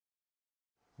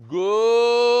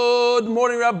Good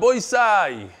morning, Rabbi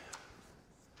Isai.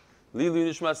 Lili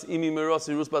Nishmas Imi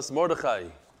Merosi Rusbas Mordechai.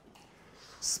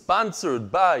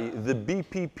 Sponsored by the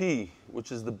BPP,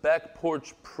 which is the Back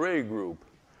Porch Prayer Group.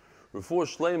 Refuah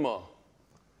Shlema,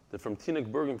 they're from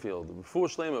Teaneck Bergenfield.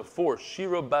 Refuah Shlema for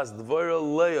Shira Bas Dvora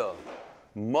Leah,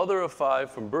 mother of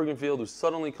 5 from Bergenfield who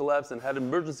suddenly collapsed and had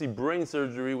emergency brain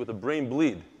surgery with a brain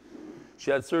bleed. She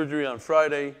had surgery on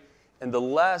Friday, and the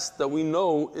last that we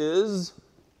know is,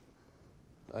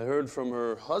 I heard from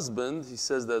her husband, he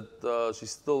says that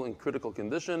she's still in critical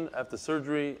condition after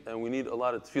surgery and we need a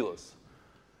lot of tefillos.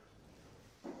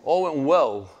 All went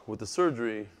well with the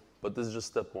surgery, but this is just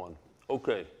step 1.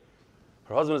 Okay.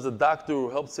 Her husband is a doctor who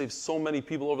helped save so many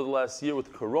people over the last year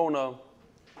with corona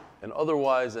and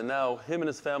otherwise, and now him and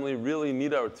his family really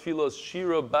need our tefillos.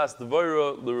 Shira Bas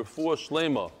Dvora L'Refuah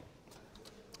Shlema.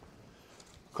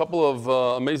 A couple of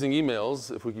amazing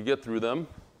emails, if we could get through them.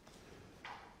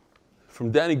 From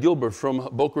Danny Gilbert from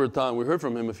Boca Raton. We heard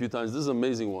from him a few times. This is an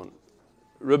amazing one.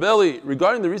 Rebelli,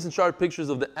 regarding the recent sharp pictures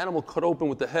of the animal cut open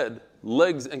with the head,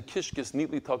 legs, and kishkis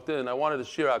neatly tucked in, I wanted to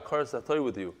share Akar Satay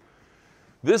with you.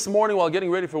 This morning, while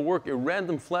getting ready for work, a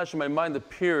random flash in my mind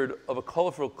appeared of a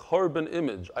colorful carbon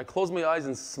image. I closed my eyes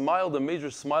and smiled a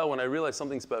major smile when I realized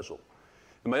something special.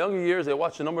 In my younger years, I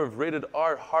watched a number of rated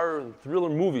R horror and thriller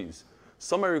movies.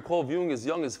 Some I recall viewing as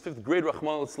young as 5th grade,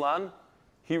 Rahman al-Islan.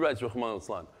 He writes Rahman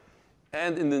al-Islan.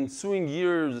 And in the ensuing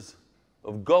years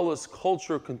of Gullus,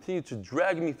 culture continued to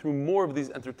drag me through more of these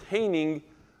entertaining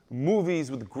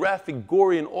movies with graphic,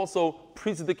 gory, and also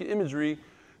pre-tzedekah imagery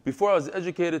before I was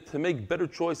educated to make better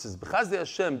choices. B'chazdei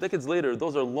Hashem, decades later,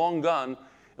 those are long gone,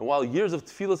 and while years of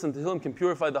tefillas and tehillim can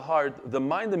purify the heart, the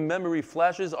mind and memory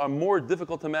flashes are more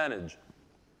difficult to manage.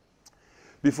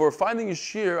 Before finding a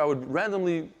shir, I would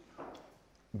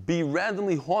be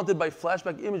randomly haunted by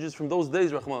flashback images from those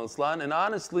days, Rahman al-Islan, and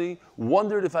honestly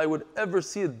wondered if I would ever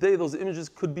see a day those images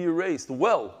could be erased.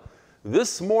 Well,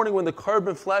 this morning when the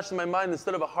carbon flashed in my mind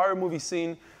instead of a horror movie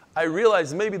scene, I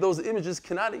realized maybe those images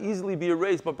cannot easily be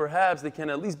erased, but perhaps they can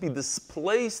at least be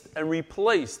displaced and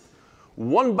replaced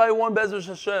one by one, Be'ezus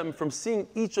Hashem, from seeing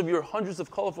each of your hundreds of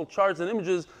colorful charts and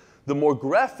images. The more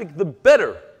graphic, the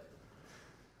better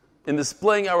in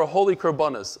displaying our holy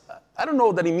korbanos. I don't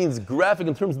know that he means graphic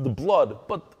in terms of the blood,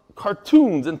 but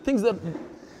cartoons and things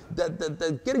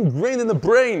that get ingrained in the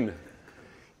brain.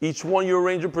 Each one you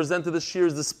arrange and present to the shir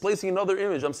is displacing another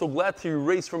image. I'm so glad to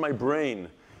erase from my brain.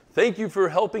 Thank you for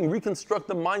helping reconstruct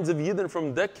the minds of Yidden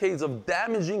from decades of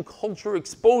damaging culture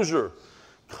exposure.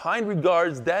 Kind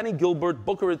regards, Danny Gilbert,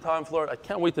 Boca Raton, Florida. I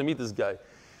can't wait to meet this guy.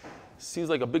 Seems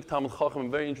like a big Talmud Chacham, a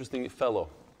very interesting fellow.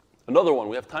 Another one.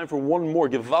 We have time for one more.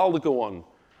 Gewaldika one.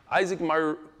 Isaac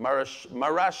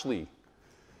Marashli.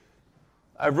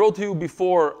 I've wrote to you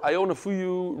before, I own a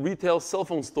few retail cell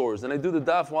phone stores, and I do the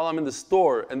daf while I'm in the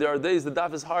store, and there are days the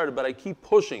daf is hard, but I keep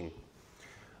pushing.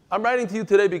 I'm writing to you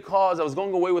today because I was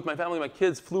going away with my family. My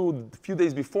kids flew a few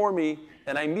days before me,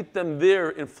 and I meet them there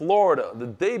in Florida. The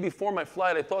day before my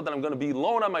flight, I thought that I'm going to be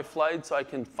alone on my flight so I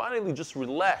can finally just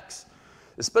relax,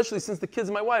 especially since the kids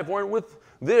and my wife weren't with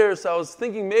there, so I was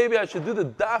thinking maybe I should do the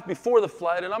daf before the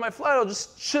flight, and on my flight I'll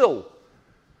just chill.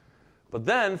 But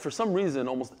then, for some reason,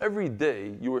 almost every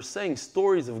day, you were saying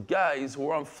stories of guys who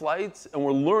were on flights and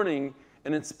were learning,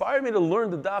 and inspired me to learn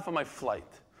the daf on my flight.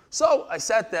 So I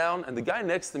sat down, and the guy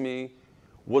next to me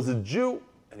was a Jew,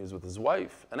 and he was with his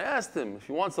wife. And I asked him if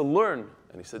he wants to learn,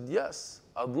 and he said, yes,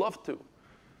 I'd love to.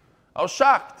 I was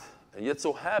shocked, and yet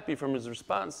so happy from his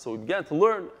response, so he began to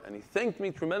learn, and he thanked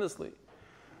me tremendously.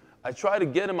 I tried to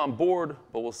get him on board,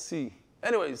 but we'll see.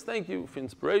 Anyways, thank you for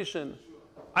inspiration.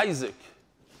 Isaac.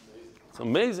 It's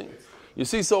amazing. You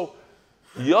see, so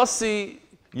Yossi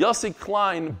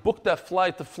Klein booked that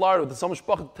flight to Florida with so much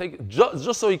to take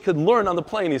just so he could learn on the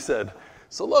plane, he said.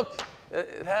 So look,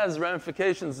 it has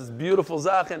ramifications. It's beautiful,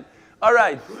 Zachin. All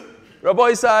right.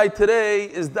 Rabbi Isai, today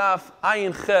is Daf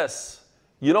Ayin Ches.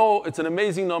 You know, it's an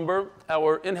amazing number.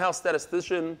 Our in-house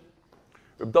statistician,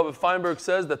 Reb David Feinberg,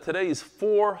 says that today is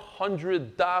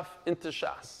 400 daf into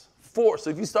Shas. 4. So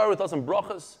if you start with us in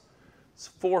Brachas, it's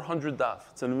 400 daf.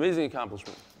 It's an amazing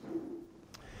accomplishment.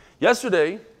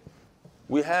 Yesterday,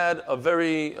 we had a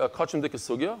very Kachim Dika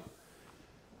Sugya.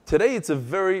 Today, it's a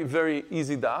very, very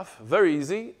easy daf. Very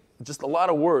easy. Just a lot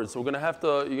of words. So you're going to have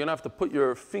to put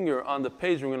your finger on the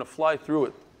page and we're going to fly through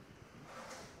it.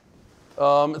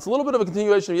 It's a little bit of a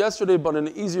continuation of yesterday, but in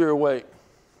an easier way.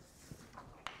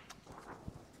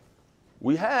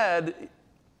 The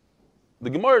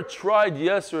Gemara tried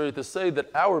yesterday to say that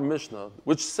our Mishnah,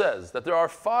 which says that there are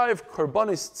 5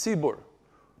 Karbanis Tzibur,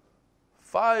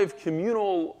 5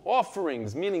 communal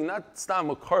offerings, meaning not stam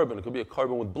a carbon. It could be a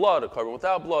carbon with blood, a carbon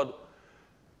without blood.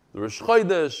 The Rosh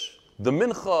Chodesh, the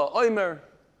Mincha, Omer,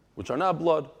 which are not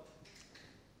blood.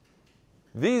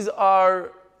 These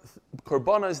are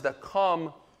karbanos that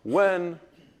come when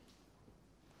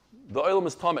the oilam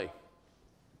is tamei.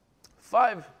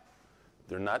 5,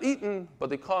 they're not eaten, but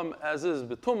they come as is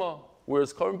betuma,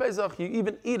 whereas Korban Pesach, you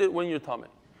even eat it when you're tamei.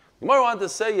 The Gemara wanted to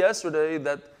say yesterday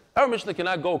that our Mishnah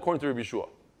cannot go according to Rabbi Yeshua.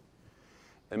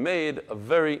 It made a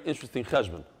very interesting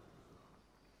cheshbon.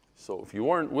 So if you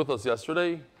weren't with us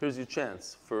yesterday, here's your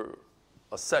chance for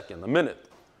a second, a minute.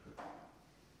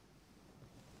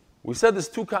 We said there's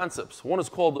 2 concepts. One is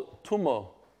called Tuma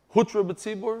Hutra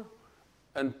B'tzibur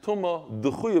and Tuma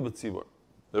Dechuya B'tzibur.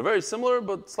 They're very similar,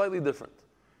 but slightly different.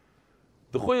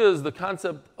 Dechuya is the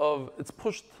concept of it's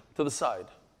pushed to the side.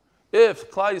 If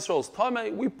Klal Yisrael is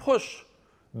Tameh, we push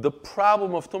the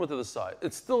problem of Tumah to the side.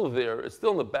 It's still there. It's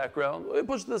still in the background. We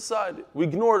push it to the side. We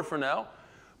ignore it for now.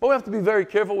 But we have to be very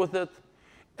careful with it.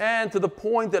 And to the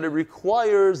point that it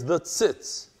requires the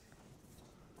tzitz.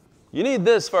 You need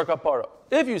this for a kapara.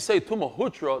 If you say Tumah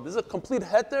Hutra, this is a complete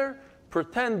heter.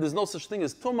 Pretend there's no such thing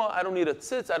as Tumah. I don't need a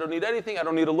tzitz. I don't need anything. I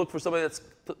don't need to look for somebody that's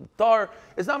tar.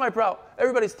 It's not my problem.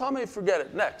 Everybody's Tameh, forget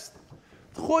it. Next.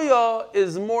 Tchuya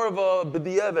is more of a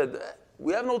b'di'eved.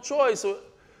 We have no choice,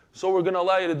 so we're going to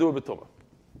allow you to do it b'tumah.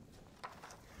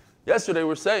 Yesterday we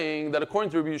were saying that according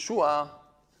to Rabbi Yeshua,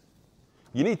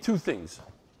 you need 2 things.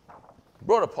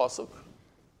 Brought a pasuk.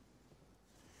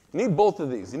 You need both of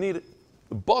these. You need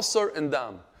basar and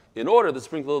dam. In order to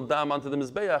sprinkle dam onto the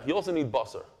mizbeach, you also need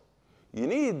basar. You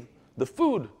need the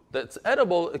food that's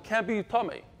edible. It can't be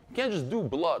tamei. You can't just do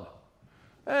blood.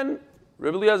 And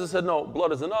Rabbi Eliezer said, no,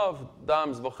 blood is enough.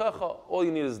 Dam's v'checha. All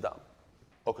you need is dam.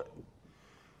 Okay.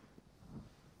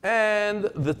 And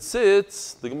the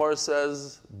tzitz, the Gemara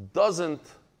says, doesn't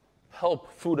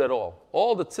help food at all.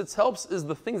 All the tzitz helps is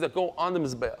the things that go on the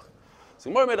mizbeach.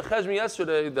 So Gemara made a cheshbon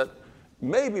yesterday that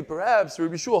maybe, perhaps,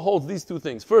 Rabbi Yeshua holds these 2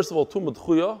 things. First of all, tumah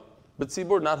d'chuya,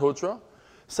 b'tzibur, not hutra.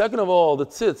 Second of all, the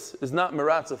tzitz is not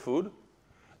meratza food.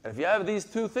 And if you have these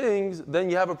 2 things, then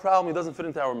you have a problem. It doesn't fit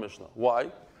into our Mishnah.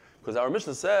 Why? Because our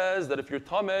Mishnah says that if you're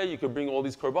tameh, you could bring all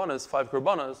these karbanas, 5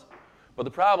 karbanas. But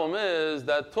the problem is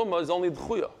that tumah is only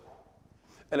d'chuya.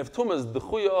 And if tumah is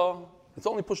d'chuya, it's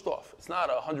only pushed off. It's not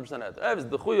 100% heter. If it's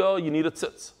d'chuya, you need a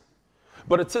tzitz.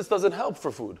 But a tzitz doesn't help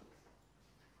for food.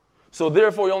 So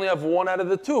therefore, you only have 1 out of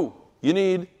the 2. You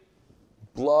need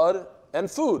blood and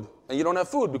food. And you don't have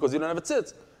food because you don't have a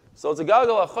tzitz. So it's a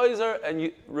galgal, a chayzer,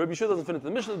 and Rabbi Yeshua doesn't fit into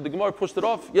the Mishnah. The Gemara pushed it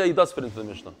off. Yeah, he does fit into the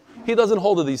Mishnah. He doesn't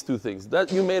hold to these 2 things.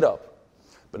 That you made up.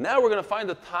 But now we're going to find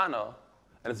a Tana,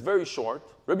 and it's very short,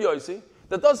 Rabbi Yossi,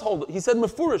 that does hold it. He said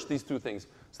mefurish these 2 things.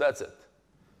 So that's it.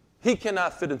 He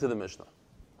cannot fit into the Mishnah.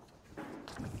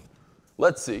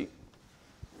 Let's see.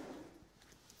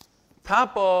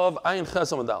 Top of Ayin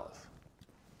Ches Amud Aleph.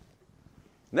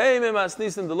 Neimim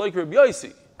asnisim deloik Rabbi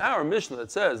Yossi. Our Mishnah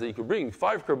that says that you can bring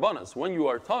 5 karbanas when you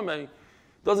are tamei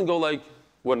doesn't go like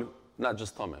when, not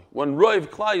just tamei. When Roiv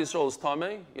Klal Yisrael is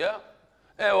tamei, yeah?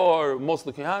 Or most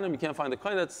of the Kehanim, you can't find the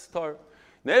kind that's tar.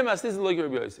 Neimim asnisim deloik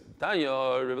Rabbi Yossi. Tanya,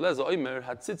 Rabbi Lezer Omer,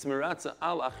 hatzitz miratza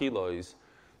al achilois.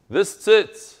 This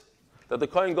tzitz that the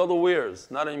Kohen Gadol wears,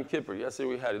 not a Yom Kippur. Yesterday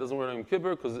we had, he doesn't wear a Yom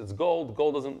Kippur because it's gold.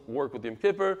 Gold doesn't work with Yom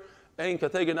Kippur. Ein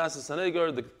katega nasas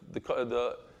hanegar,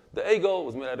 the egel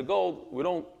was made out of gold. We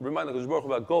don't remind the Kodesh Baruch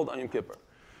Hu about gold on Yom Kippur.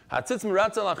 Hatzitz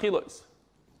miratza al achilois.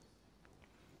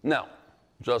 Now,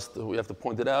 just we have to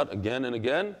point it out again and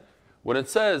again. When it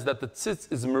says that the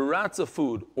tzitz is miratza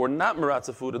food or not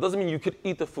miratza food, it doesn't mean you could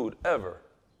eat the food ever.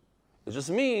 It just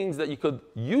means that you could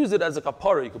use it as a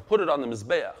kapara. You could put it on the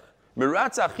mizbeach.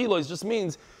 Miratza achilois just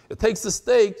means it takes the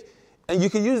steak and you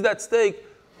can use that steak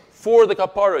for the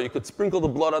kapara. You could sprinkle the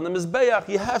blood on the mizbeach.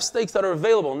 You have steaks that are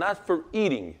available, not for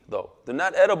eating though. They're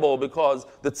not edible because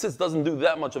the tzitz doesn't do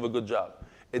that much of a good job.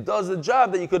 It does the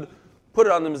job that you could put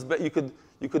it on the mizbeach.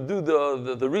 You could do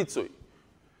the ritzui.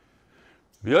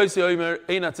 So Rabbi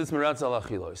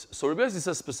Yossi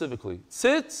says specifically,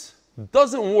 tzitz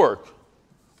doesn't work.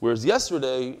 Whereas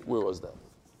yesterday, where was that?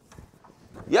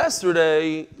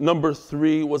 Yesterday, number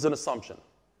 3 was an assumption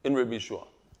in Rabbi Yeshua.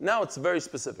 Now it's very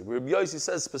specific. Rabbi Yossi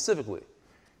says specifically,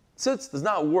 tzitz does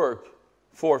not work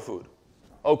for food.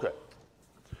 Okay.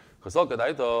 Since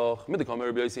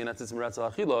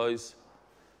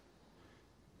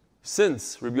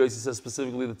Rabbi Yossi says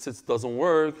specifically that tzitz doesn't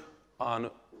work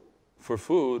for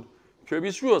food, Rabbi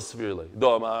Yeshua severely.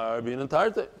 Rabbi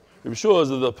Yeshua is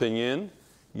of the opinion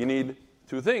you need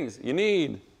 2 things. You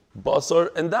need basar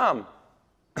and dam.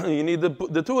 You need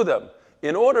the 2 of them.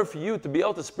 In order for you to be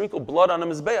able to sprinkle blood on a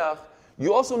mizbeach,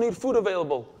 you also need food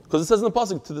available. Because it says in the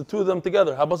pasuk, to the two of them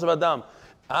together, habasar adam.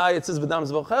 It says v'dam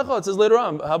zvachecha, it says later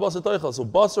on, habasar toicha. So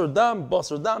basar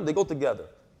dam, they go together.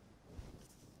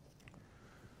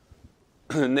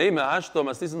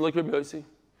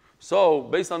 So,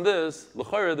 based on this,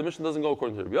 l'chayre, the Mishnah doesn't go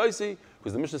according to Rabbi Yossi,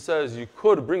 because the Mishnah says you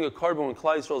could bring a carbon when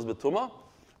Klal Yisrael is betuma.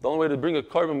 The only way to bring a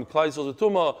carbon when Klal Yisrael is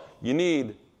betuma, you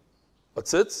need a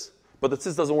tzitz, but the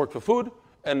tzitz doesn't work for food.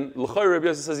 And l'chayre, Rabbi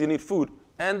Yossi says you need food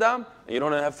and dam, and you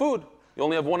don't have food. You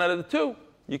only have one out of the two.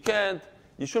 You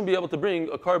shouldn't be able to bring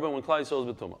a carbon when Klal Yisrael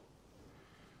is betuma.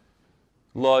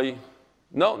 Loi,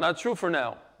 no, not true for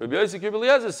now. Rabbi Yossi Rabbi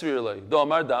Eliezer Svirle. Do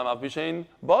Amar Dam Av Bishain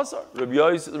Basar. Rabbi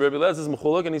Eliezer is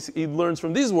Mechulak, and he learns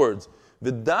from these words.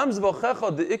 The Dam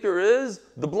Zvachecha, the Iker is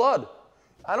the blood.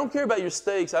 I don't care about your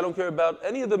steaks. I don't care about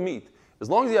any of the meat. As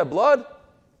long as you have blood,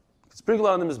 sprinkle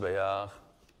it on the Mizbeach.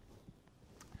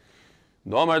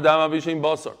 Do Amar Dam Av Bishain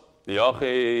Basar.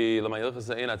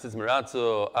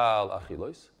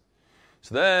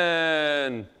 So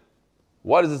then,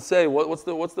 what does it say? What's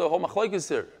the whole machlokes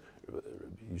here?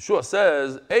 Yeshua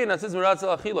says,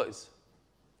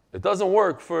 it doesn't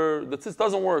work for, the tzitz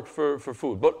doesn't work for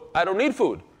food. But I don't need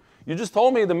food. You just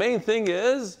told me the main thing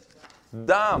is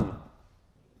dam.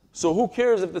 So who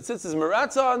cares if the tzitz is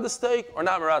meratza on the steak or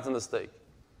not meratza on the steak?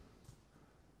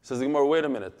 Says the Gemara, wait a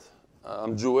minute.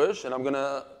 I'm Jewish, and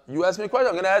you ask me a question,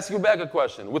 I'm going to ask you back a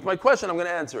question. With my question, I'm going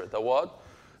to answer it. What?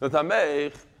 So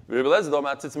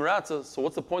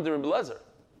what's the point of Rebbe Lezer?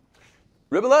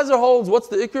 Rebbe Lezer holds, what's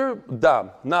the ikr?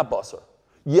 Dam, not basar.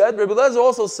 Yet, Rebbe Lezer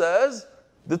also says,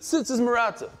 the tzitz is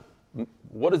meratza.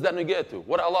 What does that negate to?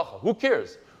 What halacha? Who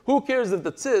cares? Who cares if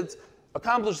the tzitz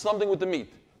accomplishes something with the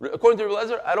meat? According to Rebbe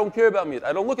Lezer, I don't care about meat.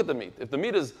 I don't look at the meat. If the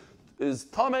meat is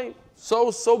tamei,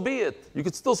 so be it. You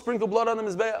could still sprinkle blood on the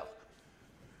mizbeach.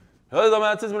 What does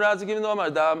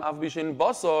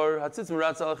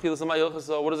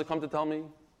it come to tell me?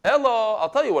 Ella, I'll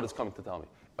tell you what it's coming to tell me.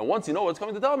 And once you know what it's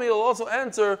coming to tell me, it'll also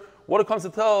answer what it comes to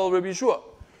tell Rabbi Yeshua.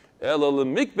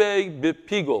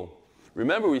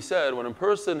 Remember we said when a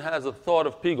person has a thought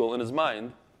of pigul in his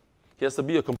mind, he has to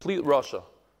be a complete rasha.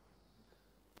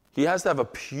 He has to have a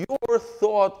pure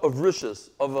thought of rishus,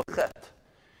 of a chet.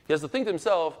 He has to think to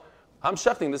himself, I'm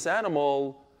shechting this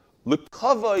animal,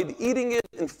 l'kavod, eating it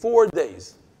in 4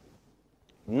 days.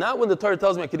 Not when the Torah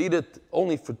tells me I could eat it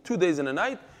only for 2 days and a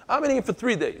night, I'm eating it for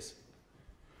 3 days.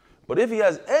 But if he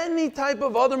has any type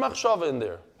of other machshava in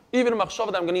there, even a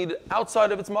machshava that I'm going to eat it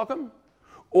outside of its makam,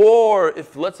 or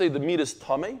if, let's say, the meat is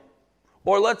tamei,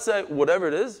 or let's say, whatever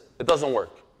it is, it doesn't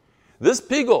work. This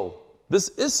pigul, this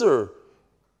isser,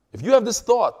 if you have this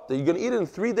thought that you're going to eat it in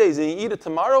 3 days and you eat it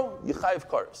tomorrow, you chayiv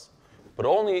kares. But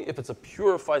only if it's a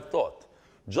purified thought.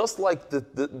 Just like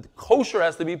the kosher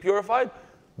has to be purified,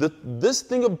 this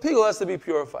thing of pigul has to be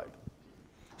purified.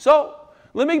 So,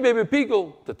 let me baby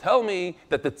pigul to tell me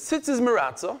that the tzitz is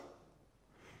meratza.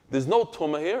 There's no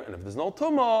tumah here, and if there's no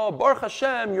tumah, Baruch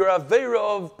Hashem, your aveira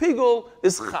of pigul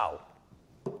is chal.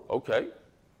 Okay.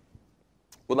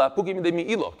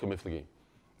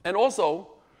 And also,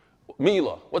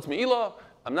 mi'ila. What's mi'ila?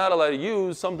 I'm not allowed to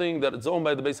use something that is owned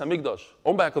by the Beis Hamikdash,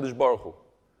 owned by HaKadosh Baruch Hu.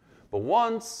 But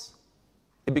once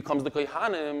it becomes the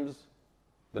Kohanim's,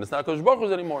 then it's not HaKadosh Baruch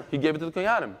Hu's anymore. He gave it to the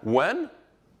Kohanim. When?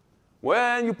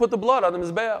 When you put the blood on the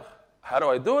Mizbeach. How do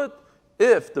I do it?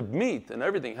 If the meat and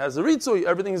everything has a ritzui,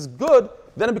 everything is good,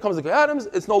 then it becomes the Kohanim's.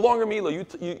 It's no longer mi'ila.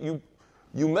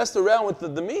 You messed around with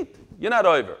the meat, you're not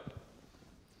over.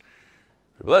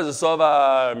 The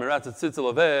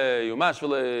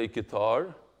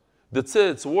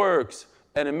tzitz works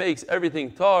and it makes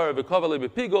everything tar, and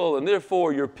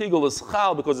therefore your pigul is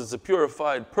chal because it's a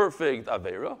purified, perfect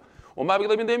aveira.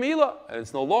 And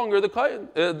it's no longer the kain.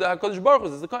 The HaKadosh Baruch Hu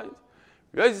is the kain.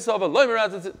 Okay, so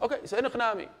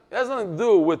enochnami. It has nothing to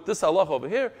do with this halacha over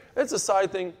here. It's a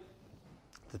side thing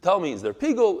to tell me, is there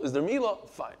pigul, is there mila?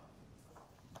 Fine.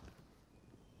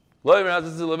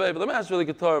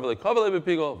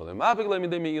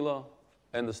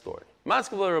 End the story.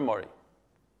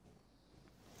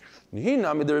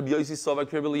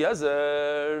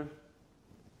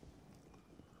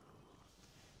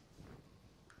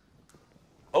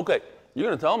 Okay, you're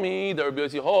going to tell me that Rabbi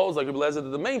Yossi holds, like Rabbi Eliezer, that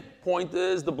the main point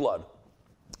is the blood.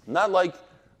 Not like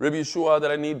Rabbi Yeshua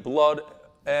that I need blood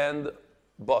and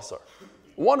basar.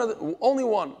 Only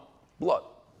one, blood.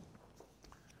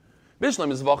 When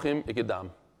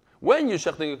you're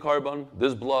shechting a carbon,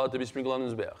 there's blood to be sprinkled on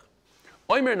the mizbeach.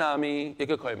 Oimer nami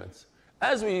ikakaimetz.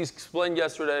 As we explained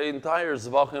yesterday, entire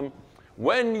zvachim,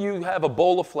 when you have a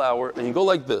bowl of flour and you go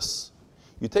like this,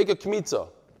 you take a kmitza.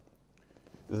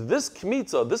 This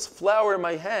kmitza, this flour in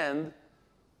my hand,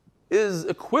 is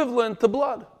equivalent to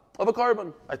blood of a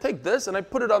carbon. I take this and I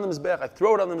put it on the mizbeach. I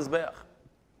throw it on the mizbeach.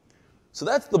 So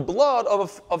that's the blood of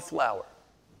flour.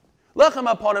 Lechem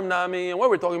aponim nami, and when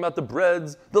we're talking about the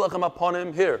breads, the lechem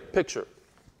aponim, here, picture.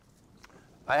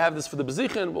 I have this for the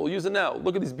bezichin, we'll use it now.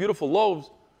 Look at these beautiful loaves.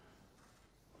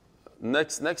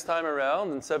 Next time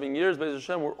around, in 7 years, Be'ez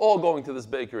Hashem, we're all going to this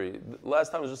bakery.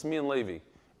 Last time it was just me and Levi,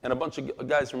 and a bunch of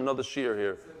guys from another shiur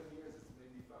here. 7 years, it's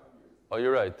maybe 5 years. Oh,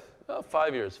 you're right.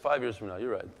 5 years. 5 years from now, you're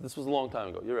right. This was a long time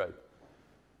ago, you're right.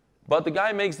 But the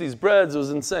guy makes these breads, it was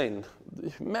insane.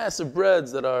 Massive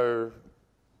breads that are,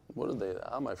 what are they?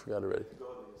 I forgot already.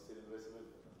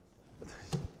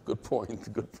 Good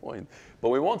point. But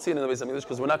we won't see it in the Beis HaMikdash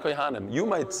because we're not Kohanim. You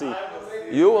might see.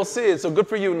 You will see it, so good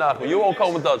for you, Nachum. You won't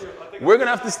come with us. We're going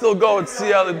to have to still go and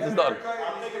see how it's done.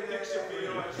 I'll take a picture for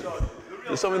you and show you.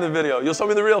 You'll show me the video. You'll show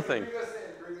me the real thing.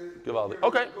 Givaldi.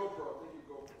 Okay.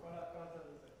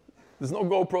 There's no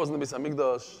GoPros in the Beis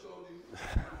HaMikdash.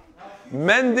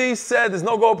 Mendy said there's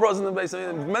no GoPros in the Beis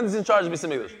HaMikdash. Mendy's in charge of Beis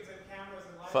HaMikdash.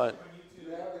 Fine.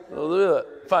 We'll do that.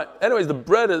 Fine. Anyways, the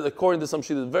bread is, according to some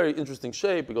sheet, is a very interesting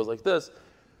shape. It goes like this.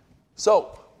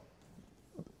 So,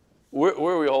 where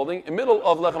are we holding? In the middle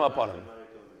of Lechem Aponim.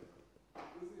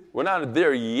 We're not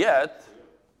there yet.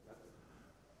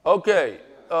 Okay.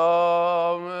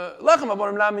 Lechem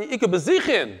Aponim Lami Ika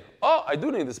Bezichin. Oh, I do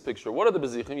need this picture. What are the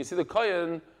Bezichin? You see the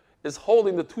Kohen is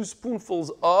holding the 2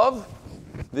 spoonfuls of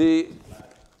the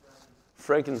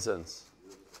frankincense.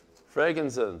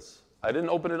 I didn't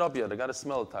open it up yet. I got to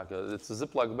smell it, Taka. It's a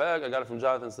Ziploc bag. I got it from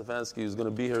Jonathan Stefanski, who's going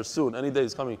to be here soon. Any day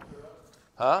he's coming.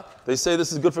 Huh? They say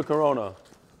this is good for Corona.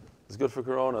 It's good for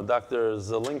Corona. Dr.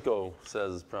 Zelenko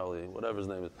says, probably, whatever his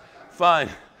name is. Fine.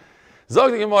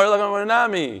 Zog the Gemara,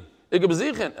 Lechem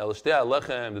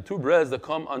Aponim, the 2 breads that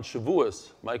come on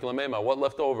Shavuos. Michael and Meima, what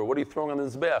left over? What are you throwing on the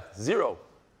Mizbeach? 0.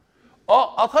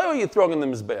 Oh, I'll tell you what you're throwing in the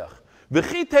Mizbeach.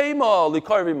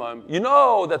 You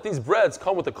know that these breads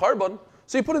come with a carbon,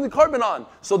 so you put in the carbon on.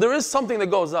 So there is something that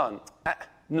goes on.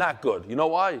 Not good. You know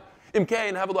why? You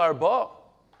can't have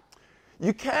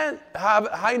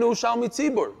Hainu Shal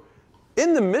Mitzibur.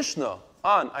 In the Mishnah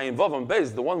on Ayin Vav on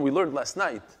Beis, the one we learned last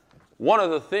night, one of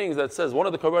the things that says, one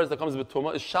of the korbanos that comes with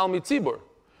Tumah is Shal Mitzibur.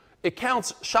 It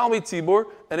counts Shal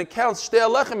Mitzibur and it counts Shtei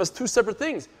Alechem as 2 separate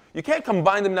things. You can't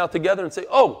combine them now together and say,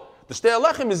 oh, the Shtei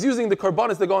Alechem is using the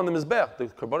korbanos that go on the Mizbeach. The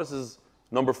korbanos is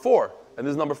number 4, and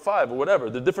this is number 5, or whatever.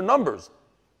 They're different numbers.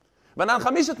 In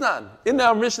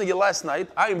our Mishnah last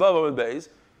night, Ayin Vav on Beis,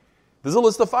 there's a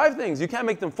list of 5 things. You can't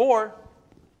make them 4.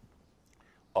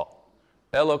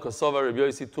 Elo Kosova Rabbi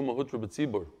Yossi Tumah Hutra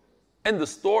B'tzibur. End the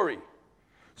story.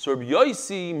 So Rabbi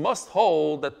Yossi must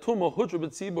hold that Tumah Hutra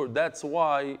B'tzibur. That's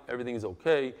why everything is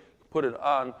okay. Put it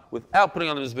on without putting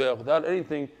on the Mizbeach, without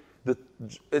anything.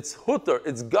 It's Hutter.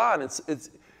 It's gone. It's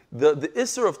the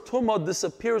Isser of Tumah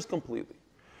disappears completely.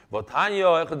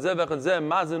 V'tanya echad zeh v'echad zeh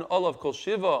mazin olav kol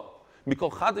shiva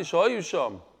mikol chatish hoyu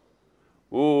sham.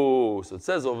 Ooh, so it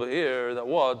says over here that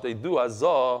what they do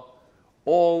Hazah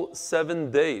all 7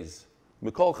 days.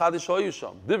 Mikol Chadish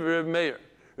Hoyusham. Divrei Reb Meir.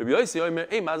 Rabbi Yossi Omer,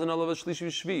 Ei Mazon Olav Shlishi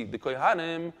Shvi. The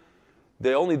Kohanim,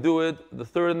 they only do it the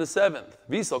 3rd and the 7th.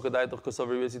 V'isol Kadai Toch Kosav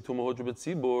Rabbi Yossi Tumah Hodru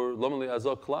B'tzibur Lomeli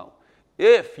Hazah Klal.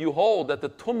 If you hold that the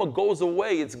Tumah goes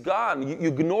away, it's gone. You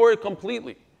ignore it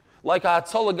completely. Like a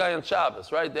Hatzalah guy on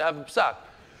Shabbos, right? They have a psak.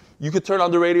 You could turn on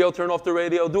the radio, turn off the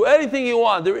radio, do anything you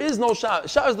want. There is no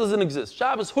Shabbos. Shabbos doesn't exist.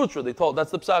 Shabbos Hutra, they told.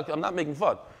 That's the psak. I'm not making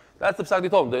fun. That's the psak they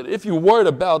told them. That if you're worried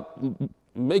about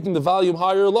making the volume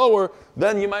higher or lower,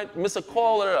 then you might miss a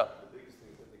call. Or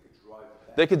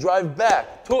they could drive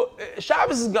back.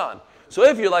 Shabbos is gone. So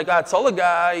if you're like a Hatzalah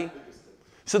guy,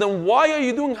 so then why are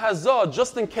you doing Hazah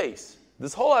just in case?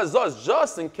 This whole Hazah is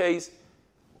just in case.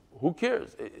 Who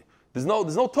cares? There's no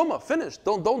tumah. Finished.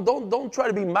 Don't try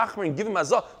to be machmer and give him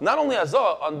Hazah. Not only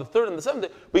Hazah on the 3rd and the 7th day,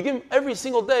 but give him every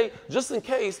single day, just in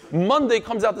case Monday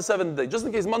comes out the 7th day. Just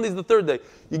in case Monday's the 3rd day.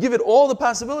 You give it all the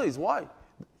possibilities. Why?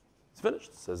 It's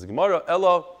finished. It says Gemara,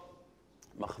 Ella,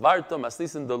 Machvarta,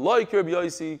 Maslisin, the Loikir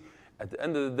B'Yosi. At the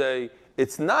end of the day,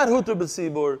 it's not Hutter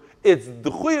B'Tzibur, it's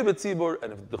D'chuya B'Tzibur,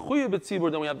 and if D'chuya B'Tzibur,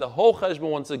 then we have the whole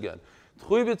cheshbon once again.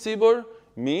 D'chuya B'Tzibur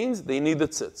means they need the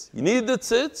tzitz. You need the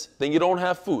tzitz, then you don't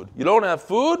have food. You don't have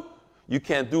food, you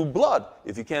can't do blood.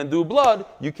 If you can't do blood,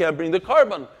 you can't bring the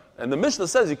carbon. And the Mishnah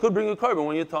says you could bring a carbon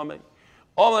when you're tummy.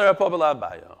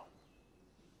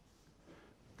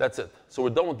 That's it. So we're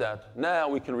done with that. Now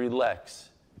we can relax.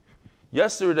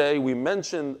 Yesterday we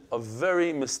mentioned a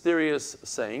very mysterious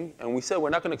saying, and we said we're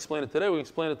not going to explain it today, we'll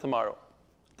explain it tomorrow,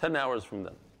 10 hours from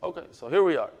then. Okay, so here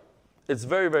we are. It's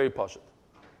very, very pashut.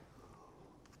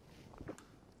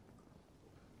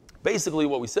 Basically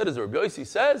what we said is Rabbi Yossi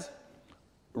says,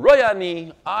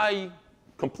 Royani, I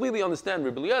completely understand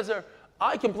Rabbi Eliezer.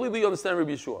 I completely understand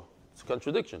Rabbi Yeshua. It's a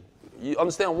contradiction. You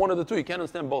understand one of the two. You can't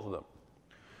understand both of them.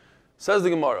 Says the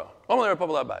Gemara. Rabbi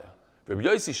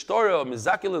Yossi shtora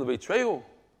mizakil lebeitrehu.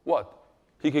 What?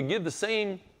 He could give the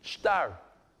same shtar.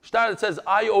 Shtar that says,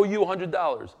 I owe you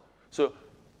 $100. So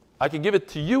I could give it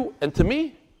to you and to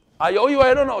me. I owe you,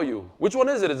 I don't owe you. Which one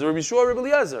is it? Is it Rabbi Yeshua or Rabbi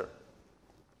Eliezer?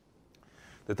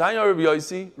 The Tanya Rabbi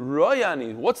Yossi,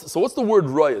 Royani. What's the word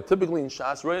Roya? Typically in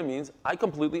Shas, Roya means I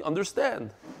completely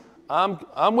understand.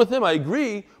 I'm with him. I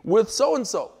agree with so and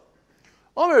so.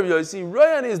 Rabbi Yossi,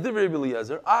 Royani is different Rabbi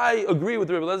Eliezer. I agree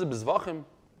with Rabbi Eliezer b'zvachim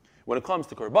when it comes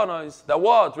to korbanos. That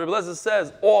what Rabbi Eliezer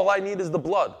says, all I need is the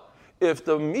blood. If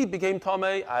the meat became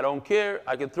tamei, I don't care.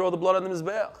 I can throw the blood on the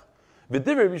mizbeach.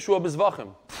 V'divrei Rabbi Yeshua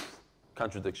b'zvachim.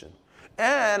 Contradiction.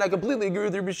 And I completely agree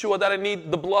with Rabbi Yeshua that I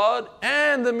need the blood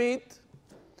and the meat.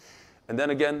 And then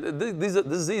again, this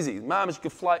is easy. Mamish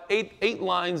could fly eight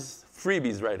lines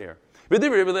freebies right here. And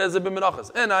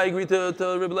I agree to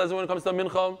Rabbi Eliezer when it comes to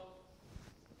mincha.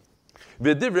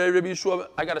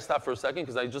 I got to stop for a second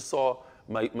because I just saw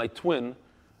my twin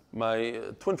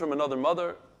from another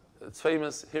mother. It's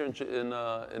famous here in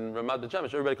Ramat Beit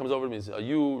Shemesh. Everybody comes over to me and says, "Are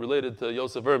you related to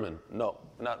Yosef Erman?" No,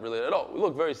 not related at all. We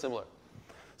look very similar.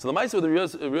 So the Maisa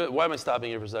with why am I stopping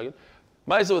here for a second?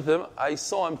 Maisa with him, I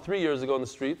saw him 3 years ago in the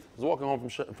street. I was walking home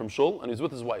from Shul, and he was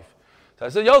with his wife. So I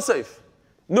said, Yosef,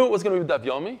 knew what's going to be with Daf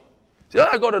Yomi? He said,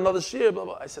 I go to another shir, blah,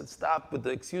 blah. I said, stop with the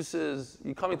excuses.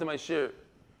 You're coming to my shir.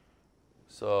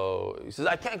 So he says,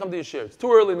 I can't come to your shir. It's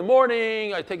too early in the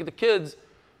morning. I take it to kids.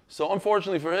 So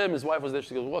unfortunately for him, his wife was there.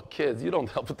 She goes, what kids? You don't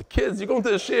help with the kids. You're going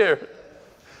to the shir.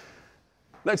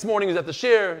 Next morning, he's at the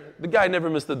shir. The guy never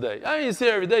missed a day. He's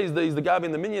here every day. He's the guy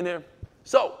being the minion here.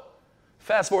 So,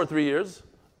 fast forward 3 years.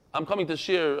 I'm coming to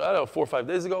shir, 4 or 5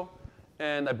 days ago,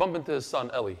 and I bump into his son,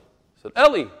 Eli. I said,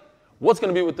 Eli, what's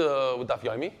going to be with Daf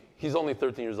Yomi? He's only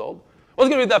 13 years old. What's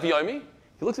going to be with Daf Yomi?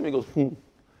 He looks at me and goes,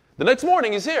 The next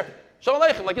morning, he's here. Shalom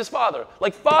Aleichem, like his father.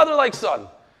 Like father, like son.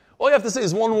 All you have to say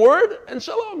is one word, and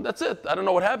shalom. That's it. I don't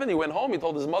know what happened. He went home. He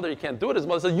told his mother he can't do it. His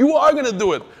mother said, you are going to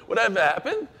do it. Whatever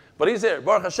happened. But he's here.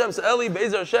 Baruch Hashem, so Eli,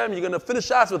 Be'ezer Hashem, you're going to finish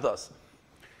Shas with us.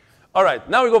 All right,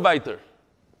 now we go weiter.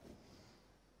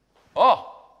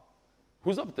 Oh,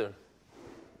 who's up there?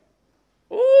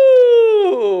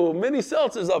 Ooh, mini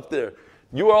seltzers up there.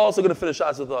 You are also going to finish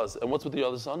Shas with us. And what's with the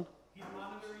other son? He's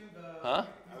monitoring the... Huh?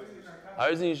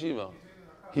 He's in Yeshiva.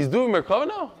 He's doing Merkava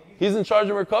now? He's in charge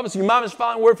of Merkava? So your mom is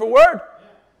following word for word?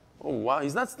 Oh, wow.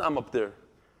 He's not stam up there.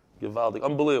 Givaldik.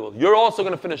 Unbelievable. You're also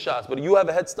going to finish Shas, but you have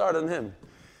a head start on him.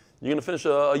 You're going to finish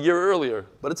a year earlier,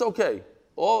 but it's okay.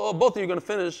 Both of you are going to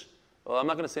finish. Well, I'm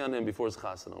not going to say on him before his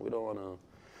chasana. We don't want to...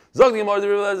 What does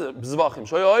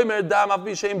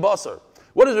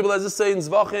Rebbe Lezer say in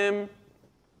Zvachim?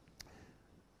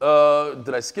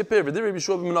 Did I skip here? So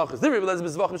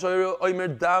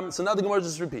now the Gemara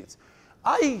just repeats.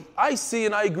 I see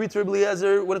and I agree to Rebbe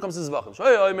Lezer when it comes to Zvachim.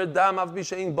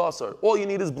 All you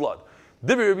need is blood.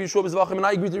 And I agree to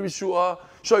Rebbe Yeshua.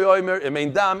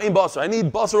 I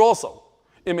need basar also.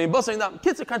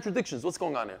 Kids are contradictions. What's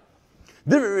going on here?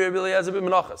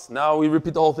 Now we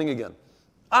repeat the whole thing again.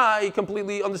 I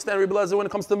completely understand Rebbe Lezer when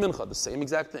it comes to mincha, the same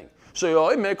exact thing.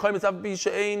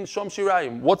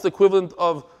 What's the equivalent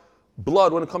of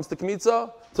blood when it comes to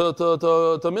kmitza, to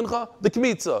mincha? The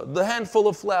kmitza, the handful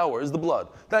of flour is the blood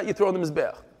that you throw in the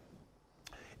mizbeach.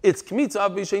 It's kmitza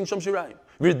av b'shein shom shirayim.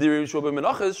 V'dir Yeshua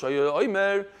b'menachas shoyo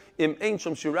oimer im ein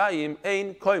shom shirayim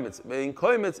ein koimetz ein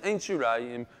koimetz ein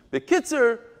shirayim.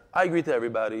 B'kitzer, I agree to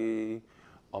everybody.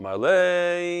 Amar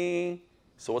lei.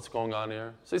 So what's going on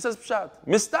here? So he says pshat.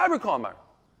 Mistaber kamar.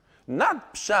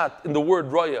 Not pshat in the word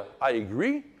roya. I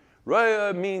agree.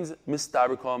 Roya means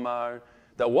mistaber kamar.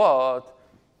 That what?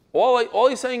 All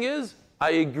he's saying is,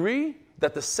 I agree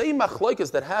that the same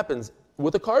machlokes that happens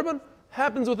with a carbon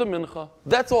happens with a mincha.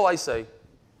 That's all I say.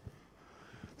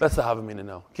 That's the Havamina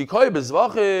now. Ki koi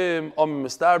bezvachim om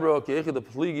mistabro ki echid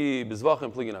pligi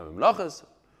bezvachim pligi na menachas.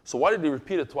 So why did he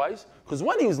repeat it twice? Because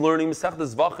when he was learning Masechet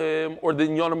Zvachim or the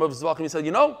Inyanim of Zvachim, he said,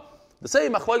 the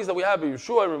same machlokes that we have with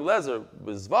Yeshua and Rebbe Lezer,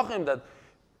 with Zvachim, that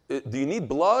do you need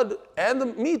blood and the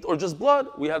meat or just blood?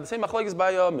 We have the same machlokes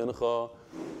by Mincha.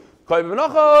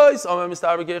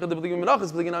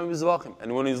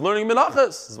 And when he's learning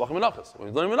Menachas, when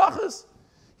he's learning Menachas,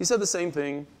 he said the same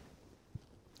thing.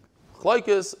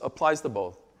 Machlokes applies to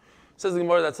both. Says the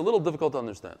Gemara, that's a little difficult to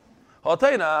understand. When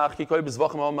you're learning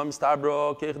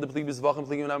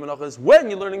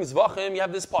Zvachim, you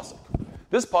have this pasuk.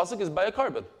 This pasuk is by a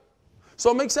carbon.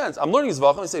 So it makes sense. I'm learning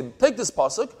Zvachim, I say, take this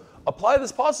pasuk, apply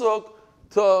this pasuk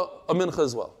to a mincha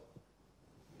as well.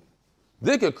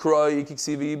 Dike kroi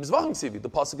kiksivi b'zvachim ksivi. The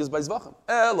pasuk is by zvachim.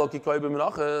 Elo kikroi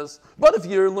b'menachas. But if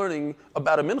you're learning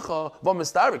about a mincha,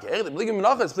 v'mistarek, b'ligim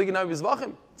menachas, b'ligim navi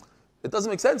b'zvachim, it doesn't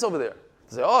make sense over there.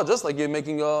 To say, oh, just like you're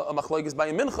making a machlokes by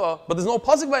a mincha, but there's no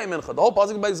pasuk by a mincha. The whole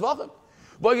pasuk is by zvachim.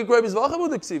 V'kikroi b'zvachim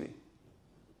u'diksivi.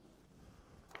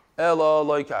 Elo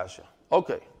loy kasha.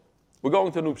 Okay, we're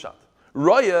going to a new pshat.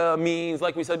 Raya means,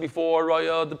 like we said before,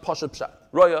 Raya, the pasha pshat.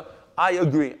 Raya, I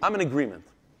agree. I'm in agreement.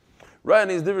 Raya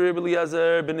is Divrei Rebbe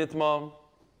Eliezer benitma.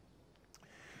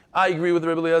 I agree with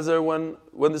Rebbe Eliezer when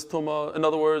this tumah. In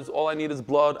other words, all I need is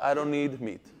blood. I don't need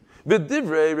meat.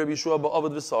 V'divrei Rebbe Yeshua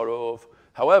ba'avad v'sarov.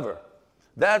 However,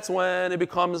 that's when it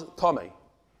becomes tamei.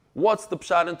 What's the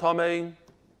pshat in tamei?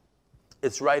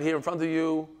 It's right here in front of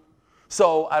you,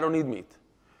 so I don't need meat.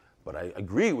 But I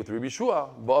agree with Rebbe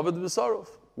Yeshua ba'avad v'sarov.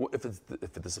 If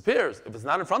it disappears, if it's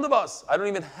not in front of us, I don't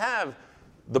even have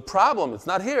the problem. It's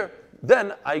not here.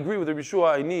 Then I agree with Rebbe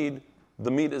Yeshua, I need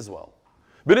the meat as well.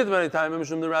 But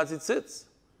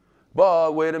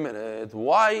wait a minute,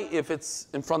 why if it's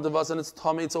in front of us and it's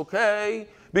tummy, it's okay?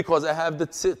 Because I have the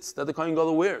tzitz that the Kohen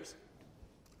Gadol wears.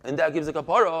 And that gives a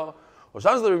kapara. Rebbe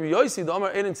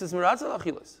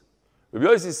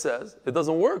Yossi says it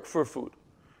doesn't work for food.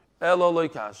 Another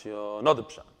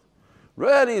pshat.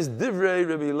 Ready is divrei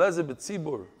Rebbe Eliezer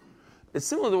b'tzibur. It's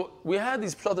similar to, we had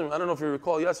these pshatim, I don't know if you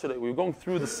recall yesterday, we were going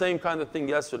through the same kind of thing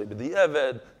yesterday, but the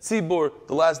Eved, Tzibur,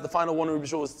 the final one Rebbe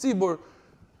Yeshua was Tzibur.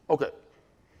 Okay.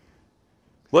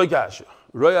 Like Asher.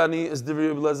 Royani is Divrei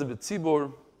Rebbe Eliezer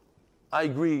b'tzibur. I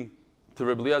agree to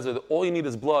Rebbe Eliezer that all you need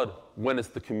is blood when it's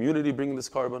the community bringing this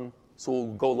carbon, so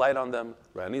we'll go light on them.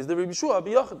 Royani is Divrei Yeshua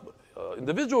b'yachid.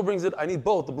 Individual brings it, I need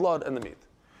both, the blood and the meat.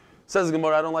 Says the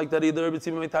Gemara, I don't like that either.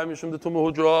 B'tzibur meitayim yishum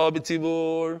d'tumah hudra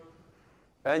b'tzibur.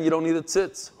 And you don't need a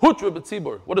tzitz. Hutra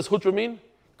b'tzibur. What does hutra mean?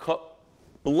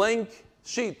 Blank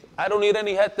sheet. I don't need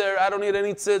any heter. I don't need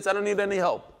any tzitz. I don't need any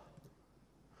help.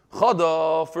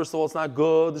 Chada, first of all, it's not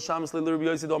good.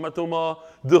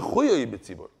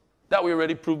 That we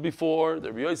already proved before.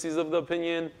 The Rebbe Yossi is of the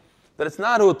opinion that it's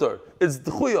not hutar. It's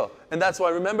d'chuya. And that's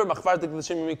why, remember, machvartek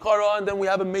l'shem mikara, and then we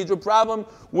have a major problem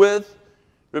with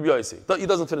Rebbe Yossi. He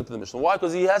doesn't fit into the Mishnah. Why?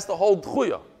 Because he has to hold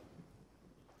d'chuya.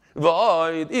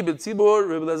 Only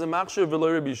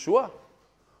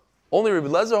Rebbe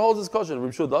Eliezer holds his kosher.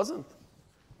 Rebbe Yeshua doesn't.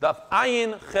 Daf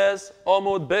ayin ches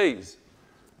omod beis.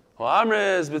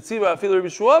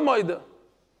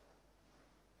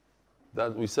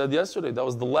 That we said yesterday. That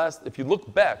was the last. If you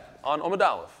look back on Omid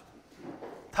Aleph,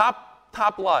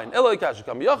 top line. It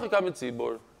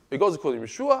goes according to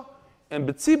Yeshua, and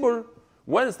B'tzibur,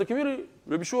 when it's the community,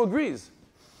 Rebbe Yeshua agrees.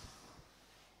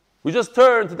 We just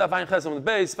turned to Daf Ayin Ches on the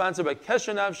base, sponsored by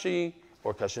Kesher Nafshi,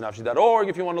 or keshenafshi.org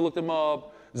if you want to look them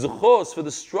up. Zuchos for the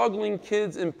struggling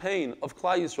kids in pain of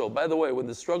Klal Yisrael. By the way, when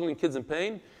there's struggling kids in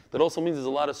pain, that also means there's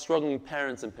a lot of struggling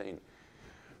parents in pain.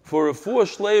 For Refuah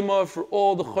Shleima, for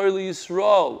all the Chayli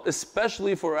Yisrael,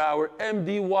 especially for our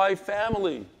MDY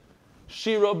family.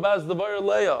 Shira Baz Devar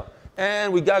Leah.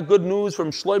 And we got good news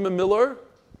from Shlomo Miller,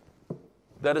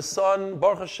 that his son,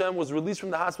 Baruch Hashem, was released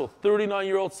from the hospital.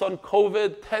 39-year-old son,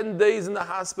 COVID, 10 days in the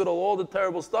hospital, all the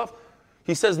terrible stuff.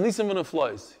 He says, Nisim and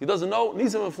flies. He doesn't know,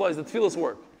 Nisim and flies, the tefillas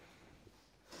work.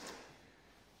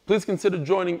 Please consider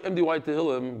joining MDY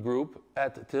Tehillim group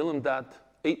at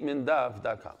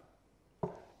tehillim.8mindav.com.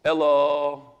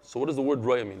 Ella, so what does the word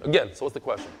roya mean? Again, so what's the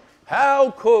question?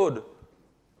 How could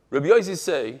Rabbi Yossi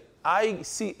say, I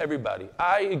see everybody,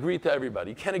 I agree to everybody?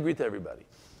 You can't agree to everybody.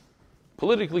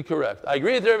 Politically correct. I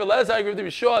agree with Rebbe Eliezer, I agree with Rebbe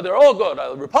Yeshua, they're all good.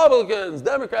 Republicans,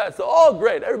 Democrats, they're all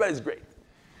great. Everybody's great.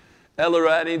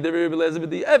 Elorani, the Rebbe Eliezer,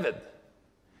 the Eved.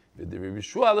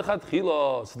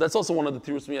 So that's also one of the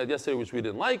tirus we had yesterday, which we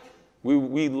didn't like. We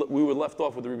were left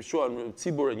off with the Rebbe Yeshua and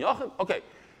Tzibur and Yachid. Okay.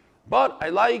 But I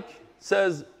like,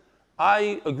 says,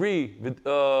 I agree with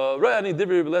Ra'ani, the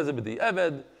Rebbe Eliezer, the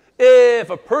Eved. If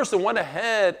a person went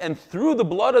ahead and threw the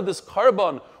blood of this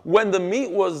carbon when the meat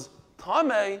was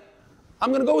tamei, I'm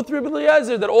going to go with Rebbe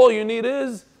Eliezer that all you need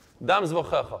is dam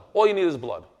zvachecha. All you need is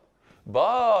blood.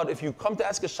 But if you come to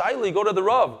ask a shaila, go to the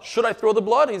Rav. Should I throw the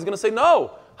blood? He's going to say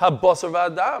no. Ha basar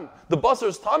v'adam. The basar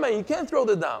is tamei. You can't throw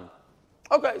the dam.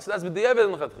 Okay, so that's b'di'evet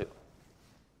and l'chatchila.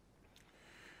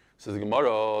 Says the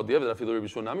Gemara, di'evet afilu Rebbe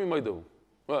Yeshua nami ma'idu.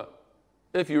 Well,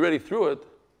 if you already threw it,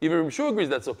 even Rebbe Yeshua agrees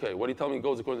that's okay. What do you tell me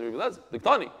goes according to Rebbe Eliezer?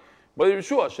 Diktani. But Rebbe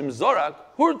Yeshua, shem zarak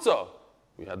hurtza.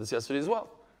 We had this yesterday as well.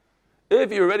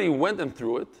 If you already went and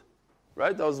threw it,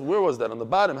 right? Where was that? On the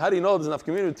bottom. How do you know there's enough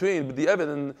community between the Eved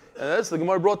and this? The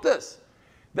Gemara brought this.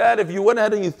 That if you went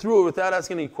ahead and you threw it without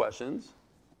asking any questions,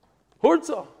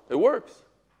 hurtza, it works.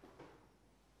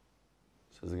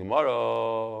 Says the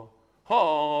Gemara,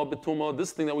 Ha betuma,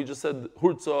 this thing that we just said,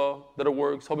 hurtza, that it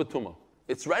works, ha betuma.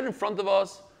 It's right in front of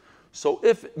us, so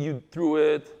if you threw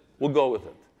it, we'll go with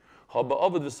it. Ha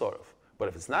ba'avad v'saraf. But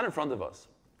if it's not in front of us,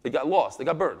 it got lost, it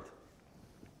got burned.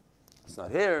 It's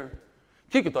not here.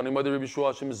 When does Rabbi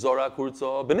Yeshua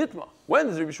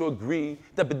agree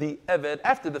that b'di eved,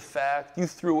 after the fact, you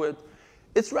threw it?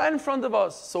 It's right in front of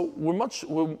us, so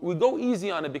we go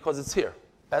easy on it because it's here.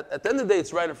 At the end of the day,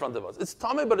 it's right in front of us. It's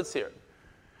tameh, but it's here.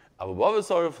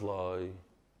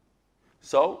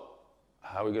 So,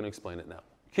 how are we going to explain it now?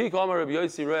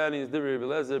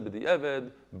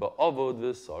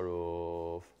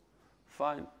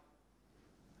 Fine.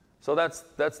 So that's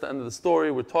the end of the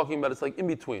story. We're talking about it's like in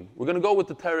between. We're going to go with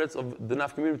the teretz of the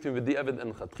nafkamir between v'di'evid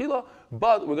and chatchila,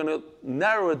 but we're going to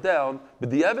narrow it down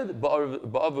v'di'evid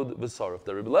ba'avod v'sarif.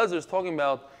 The Rebbe Lezer is talking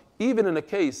about even in a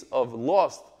case of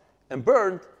lost and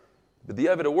burned,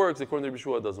 v'di'evid it works. According to Rebbe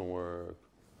Yeshua, it doesn't work.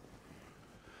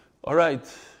 All right.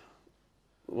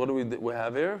 What do we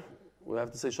have here? We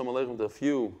have to say Shalom Aleichem to a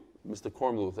few. Mr.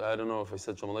 Kormluth, I don't know if I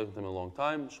said Shalom Aleichem to him in a long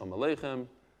time. Shalom Aleichem.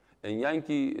 And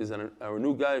Yankee is our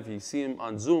new guy. If you see him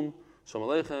on Zoom, Shalom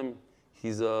Aleichem.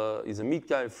 He's a meat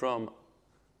guy from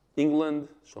England.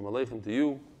 Shalom Aleichem to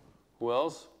you. Who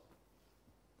else?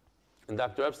 And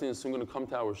Dr. Epstein is soon going to come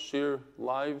to our shir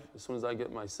live as soon as I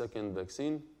get my second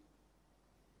vaccine.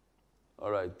 All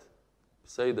right.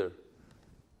 Seder.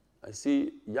 I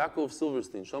see Yaakov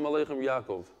Silverstein. Shalom Aleichem,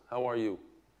 Yaakov. How are you?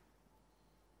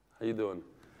 How you doing?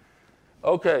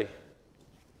 Okay.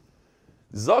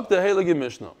 Zok the Heilige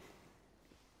Mishnah.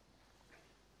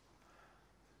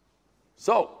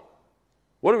 So,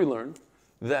 what do we learn?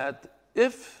 That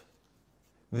if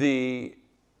the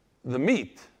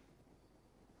meat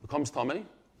becomes tamei,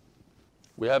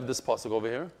 we have this pasuk over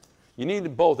here. You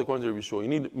need both, according to Rabbi Yeshua. You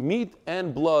need meat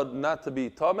and blood not to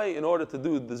be tamei in order to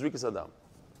do the Zrikas Adam.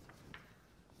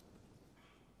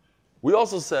 We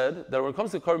also said that when it comes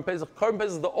to Karban Pesach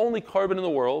is the only carbon in the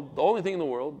world, the only thing in the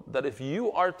world, that if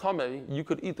you are tamei, you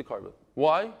could eat the carbon.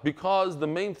 Why? Because the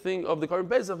main thing of the Karban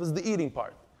Pesach is the eating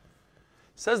part.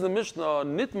 Says the Mishnah,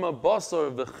 Nitma basar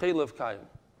v'chelev kayim.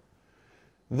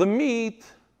 The meat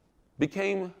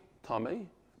became tamei,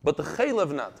 but the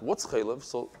chelev not. What's chelev?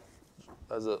 So,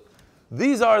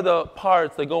 these are the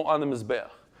parts that go on the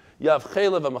mizbeach. You have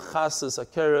chelev, a machasis, a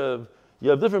kerev. You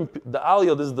have different, the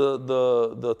aliyah, this is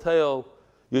the tail.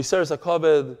 Yiseres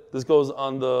HaKaved, this goes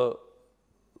on the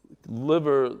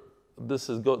liver. This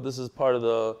is part of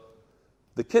the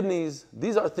kidneys.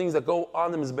 These are things that go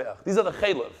on the mizbeach. These are the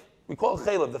chelev. We call it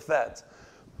chelev, the fat.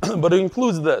 But it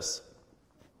includes this.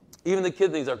 Even the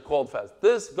kidneys are called fat.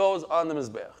 This goes on the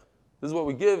mizbeach. This is what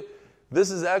we give. This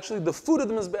is actually the food of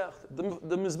the mizbeach.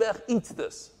 The mizbeach eats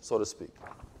this, so to speak.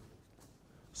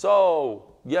 So,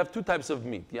 you have two types of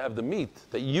meat. You have the meat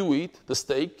that you eat, the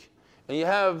steak, and you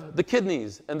have the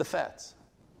kidneys and the fats.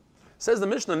 Says the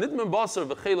Mishnah, Nidman Basar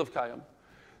v'chelev kayam.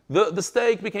 The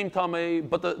steak became tamei,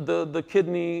 but the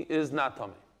kidney is not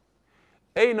tamei.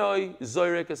 Einoi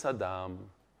zoyrek es hadam.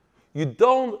 You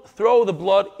don't throw the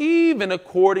blood, even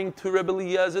according to Rebbe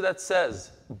Eliezer that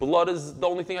says, blood is the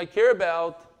only thing I care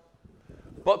about.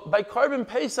 But by Karban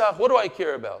Pesach, what do I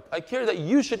care about? I care that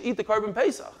you should eat the Karban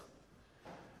Pesach.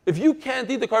 If you can't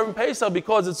eat the Karban Pesach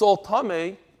because it's all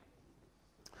tamei,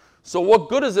 so what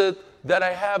good is it that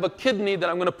I have a kidney that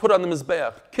I'm going to put on the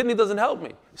mizbeach? Kidney doesn't help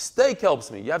me. Steak helps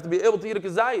me. You have to be able to eat a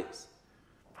kazayis.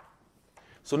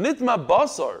 So nitma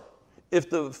basar,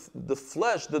 if the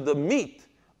flesh, the meat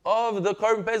of the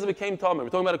Karban Pesach became tamei, we're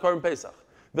talking about a Karban Pesach,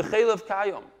 v'chelev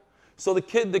kayam. So the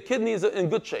kidney is in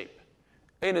good shape.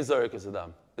 Ein zarek es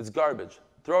adam. It's garbage.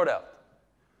 Throw it out.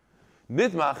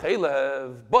 Nitma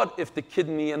chelev, but if the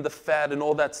kidney and the fat and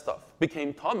all that stuff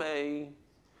became tamei,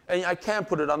 and I can't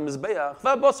put it on mizbeach,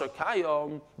 v'basar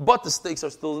kayom, but the steaks are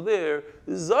still there,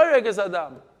 zarek es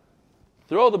adam.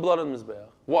 Throw the blood on mizbeach.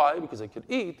 Why? Because I could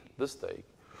eat the steak.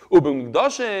 Ubim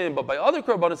but by other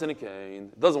korbanos in a cane,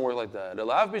 it doesn't work like that.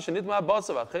 Elav b'shenitma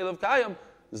basar v'chelev kayom,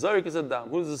 zarek es adam.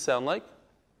 Who does this sound like?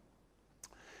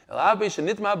 Elav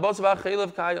b'shenitma basar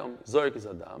v'chelev kayom, zarek es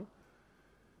adam.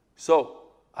 So,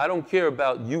 I don't care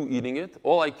about you eating it.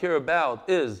 All I care about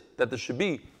is that there should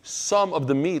be some of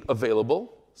the meat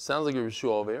available. Sounds like a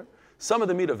Yeshua over here. Some of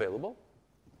the meat available.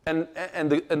 And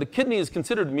the kidney is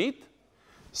considered meat.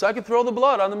 So I can throw the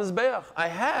blood on the mizbeach. I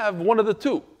have one of the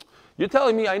two. You're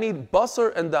telling me I need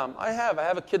basar and dam. I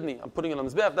have a kidney. I'm putting it on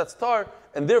the mizbeach. That's tar.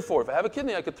 And therefore, if I have a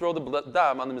kidney, I could throw the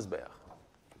dam on the mizbeach.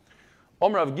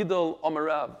 Omer Rav Gidol, Omer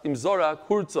Rav, Imzora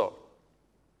Kurzo.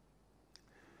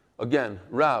 Again,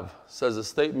 Rav says a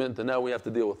statement, and now we have to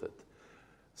deal with it.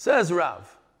 Says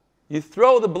Rav, you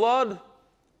throw the blood,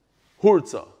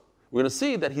 hurtza. we're going to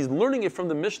see that he's learning it from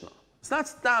the Mishnah. It's not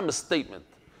stam a statement.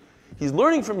 He's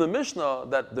learning from the Mishnah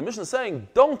that the Mishnah is saying,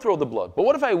 don't throw the blood. But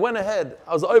what if I went ahead,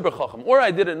 I was Oiber Chacham, or I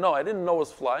didn't know it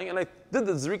was flying, and I did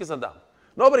the Zrikas Adam.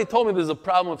 Nobody told me there's a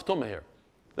problem with Tumah here.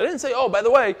 They didn't say, oh, by the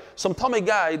way, some tummy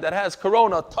guy that has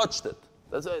corona touched it.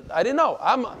 That's it. I didn't know.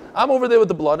 I'm over there with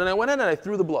the blood, and I went in and I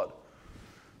threw the blood.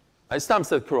 I stam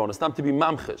said corona, stam to be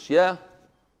mamchish, yeah?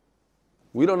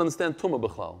 We don't understand Tumah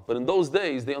B'chlal. But in those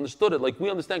days, they understood it. Like we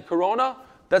understand corona,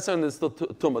 that's when there's still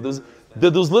Tumah.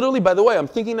 There's literally, by the way, I'm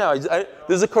thinking now,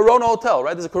 there's a Corona hotel,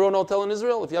 right? There's a Corona hotel in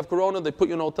Israel. If you have Corona, they put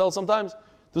you in a hotel sometimes.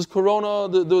 There's Corona,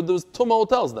 there's Tumah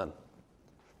hotels then.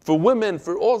 For women,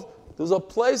 for all, there's a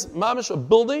place, mamish, a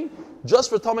building, just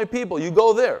for Tumah people. You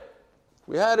go there.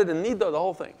 We had it in Nida, the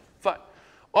whole thing. Fine.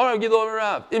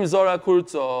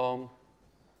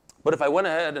 But if I went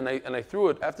ahead and I threw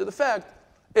it after the fact,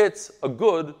 it's a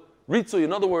good ritzui.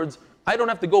 In other words, I don't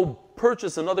have to go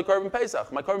purchase another Korban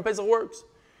Pesach. My Korban Pesach works.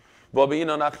 What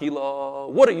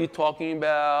are you talking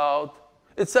about?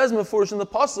 It says mefurish in the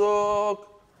pasuk.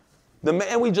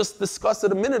 And we just discussed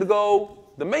it a minute ago.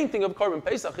 The main thing of Korban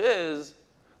Pesach is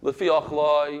lefi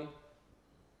achlai.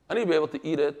 I need to be able to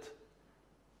eat it.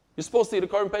 You're supposed to eat a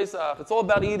Korban Pesach. It's all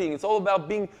about eating. It's all about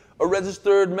being a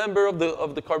registered member of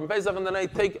the Korban Pesach, and then I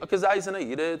take a kazais and I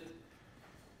eat it.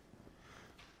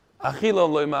 Achila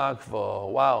loy makva.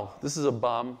 Wow, this is a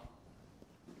bomb.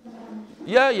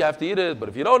 Yeah, you have to eat it, but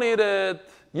if you don't eat it,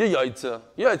 you're yaitza.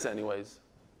 You're yaitza anyways.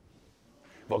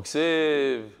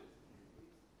 Voksiv.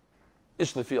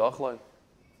 Ish lefi achlai.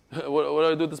 What do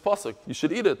I do with this pasuk? You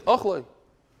should eat it. Achlai.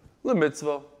 Le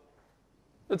mitzvah.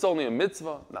 It's only a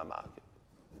mitzvah. Not makif.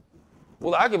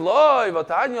 Well, akiv loy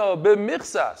vatanya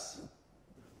b'michsas.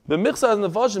 B'michsas in the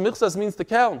Vashon, michsas means to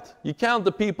count. You count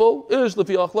the people, ish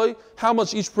lefi achlai, how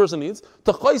much each person needs.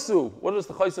 T'chaisu. What does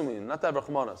t'chaisu mean? Not to have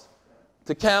rachmanas.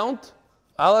 To count.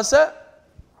 Alaseh.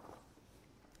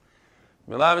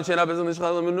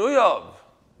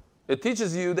 It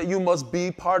teaches you that you must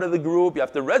be part of the group. You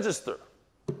have to register.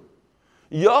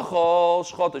 Okay,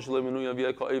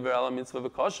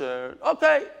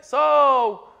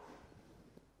 so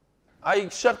I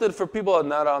shechted for people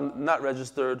not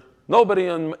registered. Nobody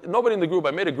in the group.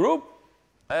 I made a group.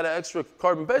 I had an extra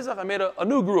Korban Pesach. I made a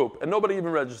new group, and nobody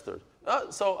even registered.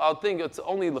 So I'll think it's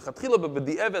only l'chatchila, but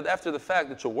b'di'evet after the fact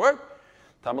it should work.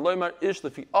 Tamaloymar ish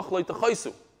lefi achloi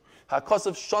techaisu.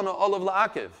 Hakasav shana olav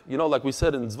la'akev. You know, like we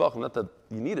said in Zvach, not that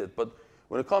you need it, but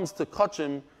when it comes to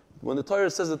kachim, when the Torah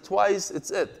says it twice,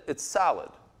 it's it. It's solid.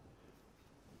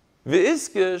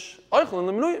 V'iskish oichlin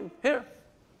l'menuyim. Here.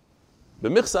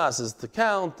 B'michsas is to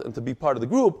count and to be part of the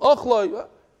group. Achloi.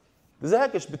 There's a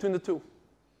hekesh between the two.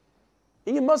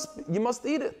 And you must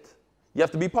eat it. You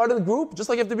have to be part of the group, just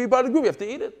like you have to be part of the group, you have to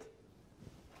eat it.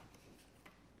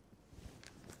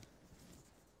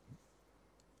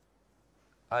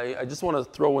 I just want to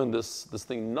throw in this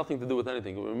thing, nothing to do with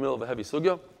anything. We're in the middle of a heavy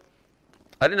sugya.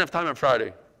 I didn't have time on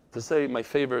Friday to say one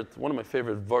of my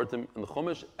favorite vartim in the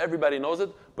Chumash. Everybody knows it,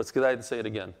 but it's kedai to say it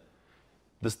again.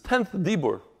 This 10th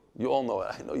dibur, you all know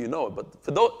it. I know you know it, but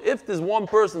if there's one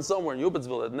person somewhere in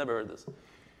Yubatzville that never heard this,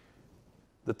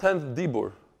 the 10th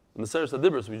dibur in the Seres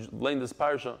HaDibros, we learned this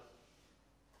parsha,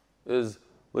 is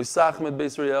L'isachmed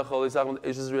beis riyecha, L'isachmed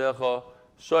eshes riyecha,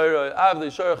 Shoyroi avdei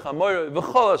shoyroi chamoyroi,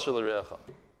 v'chol asher l'riyecha.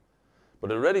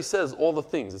 But it already says all the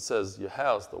things. It says your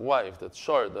house, the wife, the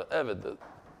shor, the eved.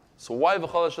 So why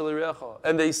v'chol asher l'riyecha?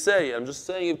 And they say, I'm just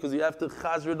saying it because you have to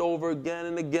chazr it over again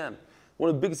and again.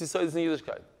 One of the biggest yisodos in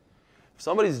Yiddishkeit. If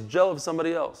somebody's jealous of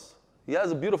somebody else, he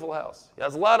has a beautiful house, he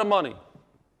has a lot of money.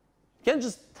 You can't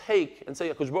just take and say,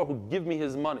 HaKadosh Baruch Hu, give me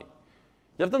his money.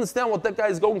 You have to understand what that guy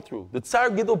is going through. The Tsar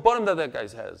Gidol Barim that guy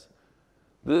has.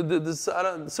 The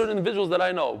certain individuals that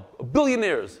I know,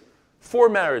 billionaires, 4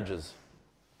 marriages.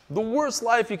 The worst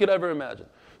life you could ever imagine.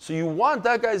 So you want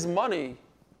that guy's money,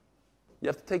 you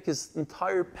have to take his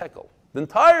entire pekel. The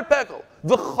entire pekel.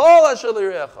 V'chol asher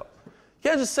l'riyecha. You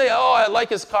can't just say, oh, I like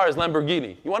his car, his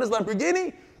Lamborghini. You want his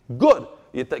Lamborghini? Good.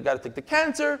 You got to take the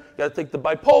cancer, you got to take the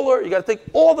bipolar, you got to take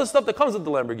all the stuff that comes with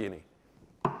the Lamborghini.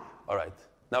 All right,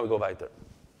 now we go weiter.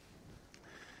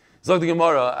 Zog the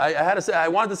Gemara. I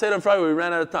wanted to say it on Friday, but we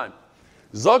ran out of time.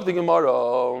 Zog the Gemara.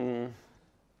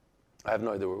 I have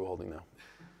no idea where we're holding now.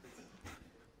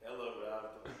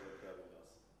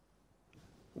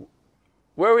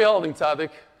 Where are we holding,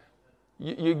 Tzaddik?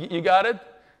 You got it?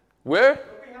 Where?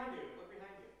 Look behind you.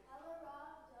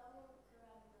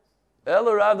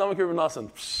 El Rav Damakir B'Nasan.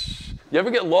 You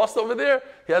ever get lost over there?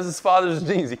 He has his father's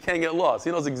genes. He can't get lost.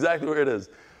 He knows exactly where it is.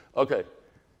 Okay.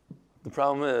 The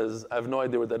problem is, I have no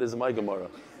idea what that is in my Gemara.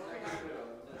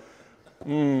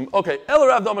 Okay. El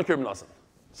Rav Damakir B'Nasan.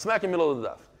 Smack in the middle of the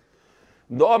daf.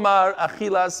 Do'amar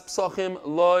achilas psochim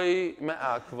loy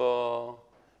me'akva.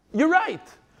 You're right.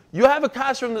 You have a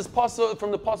kasha from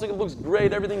the pasuk. It looks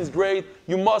great. Everything is great.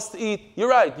 You must eat. You're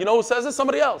right. You know who says it?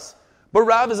 Somebody else. But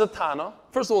Rav is a Tana.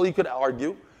 First of all, he could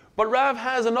argue. But Rav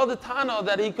has another Tana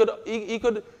that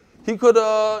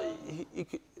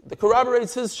that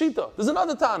corroborates his shita. There's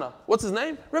another Tana. What's his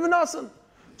name? Rebbe Nassan.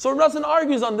 So Rebbe Nassan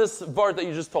argues on this vart that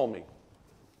you just told me.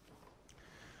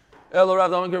 Hey,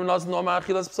 Rebbe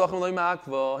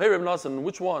Nassan,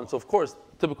 which one? So of course,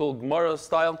 typical Gemara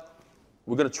style.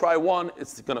 We're going to try one,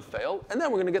 it's going to fail, and then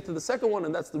we're going to get to the second one,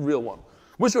 and that's the real one.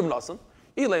 Which Rebbe Nassan?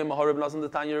 Can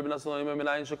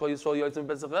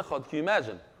you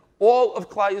imagine? All of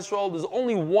Klal Yisrael, there's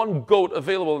only one goat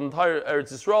available in the entire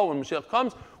Eretz Yisrael. When Mashiach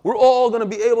comes, we're all going to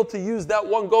be able to use that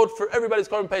one goat for everybody's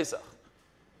Korban Pesach.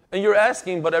 And you're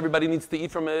asking, but everybody needs to eat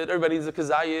from it, everybody needs a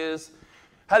kazayis.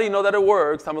 How do you know that it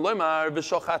works? Now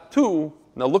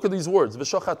look at these words.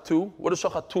 V'shachatu, what does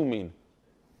shachatu mean?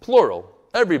 Plural,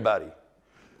 everybody.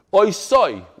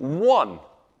 Oisoi, one.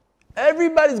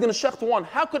 Everybody's going to shecht one.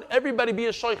 How could everybody be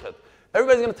a shoichet?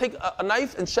 Everybody's going to take a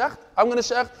knife and shecht. I'm going to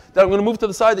shecht. Then I'm going to move to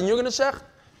the side and you're going to shecht.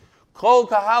 Kol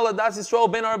kahala das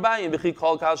Yisrael ben arbayim. V'chi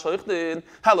kol kahal shoichdin.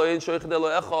 Halo ein shoiched elo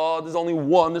echad. There's only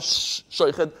one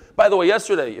shoichet. By the way,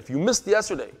 yesterday, if you missed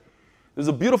yesterday, there's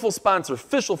a beautiful sponsor,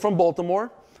 Fischl from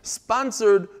Baltimore,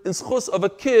 sponsored in schus of a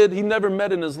kid he never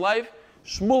met in his life,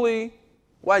 Shmuley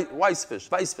Weisfish.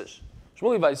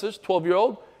 Shmuley Weisfish,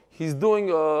 12-year-old. He's doing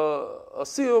a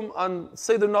siyum on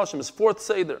Seder Nashim, his fourth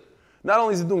Seder. Not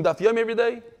only is he doing Daf Yomi every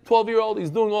day, 12-year-old, he's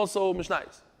doing also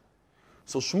Mishnayos.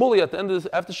 So Shmuley, at the end of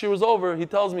after she was over, he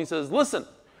tells me, he says, listen,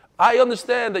 I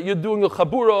understand that you're doing a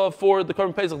chabura for the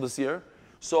Korban Pesach this year,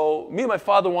 so me and my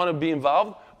father want to be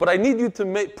involved, but I need you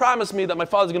to promise me that my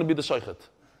father's going to be the shoichet.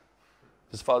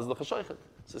 His father's the shoichet.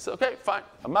 So I said, okay, fine,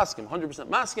 I'm maskim, 100%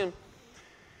 maskim.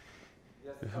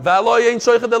 There's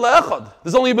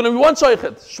only going to be one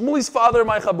shoichet. Shmuli's father,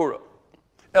 my chabura.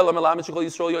 But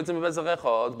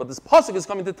this pasuk is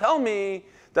coming to tell me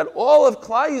that all of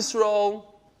Klal Yisrael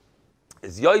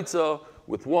is yaitza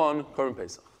with one Korban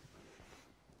Pesach.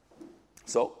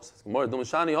 So, but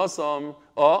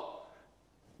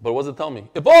what does it tell me?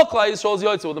 If all Klal Yisrael is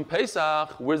yaitza with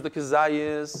Pesach, where's the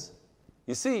kazayis?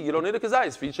 You see, you don't need a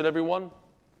kazayis for each and every one.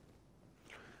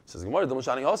 Says Gemara,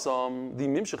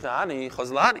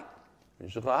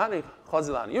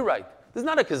 you're right. There's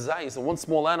not a kazayis, one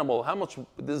small animal. How much?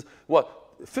 There's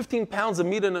 15 pounds of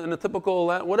meat in a typical,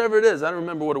 whatever it is. I don't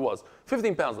remember what it was.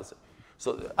 15 pounds, let's say.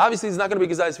 So obviously, it's not going to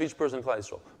be kazayis for each person in Klal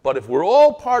Yisrael. But if we're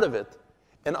all part of it,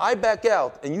 and I back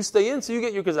out, and you stay in, so you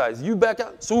get your kazayis. You back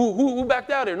out. So who backed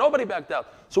out here? Nobody backed out.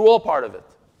 So we're all part of it.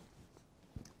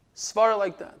 Svara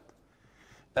like that.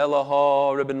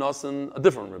 Elaha, Rebbe Nassan, a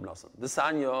different Rebbe Nassan. The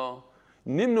Sanya,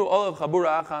 Nimnu Olav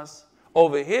Chabura Achas.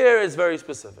 Over here is very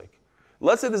specific.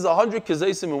 Let's say there's 100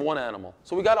 kazaysim in one animal.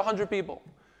 So we got 100 people.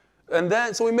 And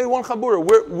then, so we made one Chabura.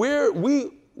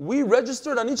 We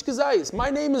registered on each kazayis. My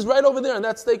name is right over there, on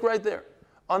that steak right there,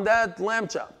 on that lamb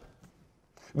chop.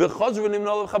 And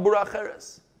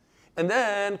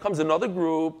then comes another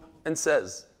group and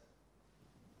says,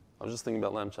 I was just thinking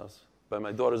about lamb chops by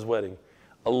my daughter's wedding.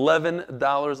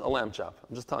 $11 a lamb chop.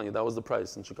 I'm just telling you, that was the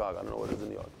price in Chicago. I don't know what it is in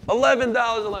New York. $11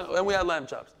 a lamb, and we had lamb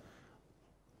chops.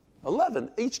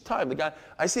 11 each time. The guy,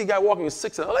 I see a guy walking with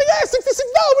 6, and I'm like, yeah, $66.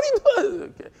 What are you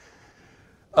doing? Okay.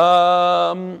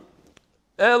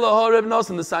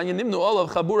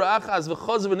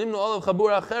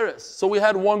 So we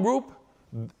had one group,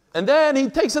 and then he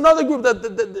takes another group.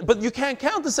 But you can't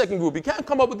count the second group. You can't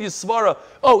come up with these svara.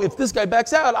 Oh, if this guy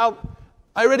backs out,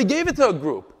 I already gave it to a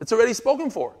group. It's already spoken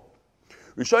for.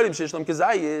 Rishonim sheshlam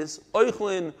kazayis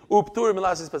oichlin upturim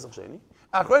melasis pesach sheni.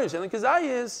 Achronim sheshlam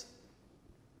kazayis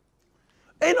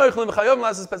ein oichlin v'chayov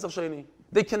melasis pesach sheni.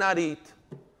 They cannot eat.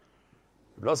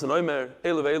 Rav Omer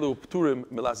elu ve'elu upturim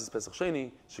melasis pesach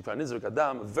sheni. Shikvar nizrek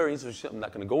adam. Very interesting. I'm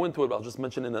not going to go into it, but I'll just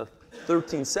mention in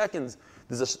 13 seconds.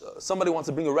 Somebody wants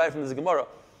to bring a raya from this Gemara.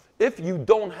 If you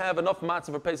don't have enough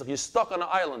matzah for Pesach, you're stuck on an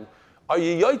island. Are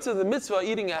you yoytze the mitzvah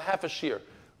eating a half a shear?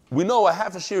 We know a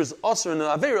half a shear is usher in the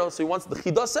avera, so he wants, the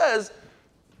Chidah says,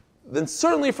 then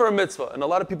certainly for a mitzvah. And a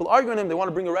lot of people arguing him, they want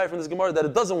to bring a right from this Gemara that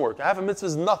it doesn't work. A half a mitzvah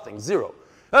is nothing, zero.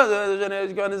 But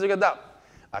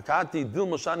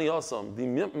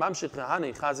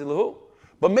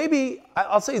maybe,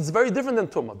 I'll say it's very different than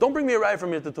Tumah. Don't bring me a right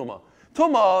from here to Tumah.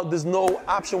 Tumah, there's no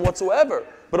option whatsoever.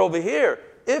 But over here,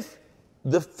 if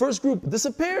the first group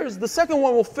disappears, the second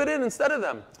one will fit in instead of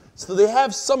them. So they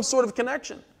have some sort of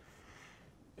connection.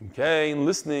 Okay,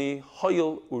 listening, so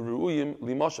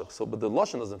but the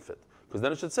lashon doesn't fit. Because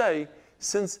then it should say,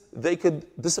 since they could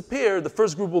disappear, the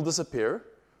first group will disappear,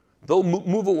 they'll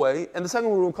move away, and the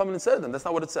second group will come in instead of them. That's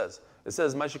not what it says. It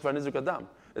says, Ma'ashik Kvar Nizruk Adam.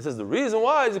 It says the reason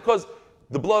why is because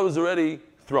the blood was already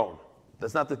thrown.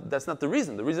 That's not the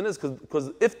reason. The reason is because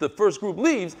if the first group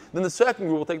leaves, then the second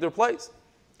group will take their place.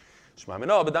 Fine. At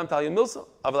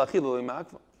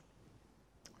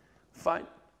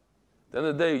the end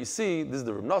of the day, you see, this is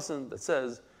the Reb Nosson that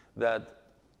says that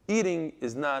eating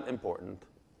is not important.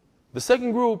 The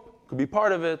second group could be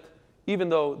part of it, even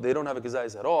though they don't have a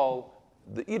gezayis at all.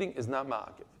 The eating is not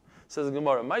ma'akiv. Says the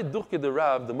Gemara, "My duchke de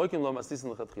Rav, the moikim lo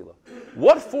maslisin lechatchila."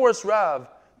 What forced Rav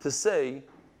to say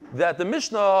that the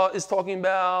Mishnah is talking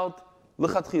about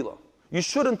lechatchila? You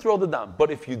shouldn't throw the dam, but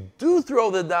if you do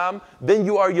throw the dam, then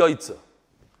you are yoitza.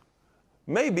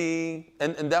 Maybe,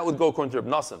 and that would go according to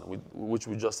Reb Nosson, which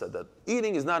we just said, that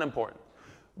eating is not important.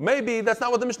 Maybe that's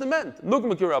not what the Mishnah meant. Maybe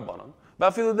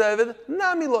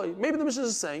the Mishnah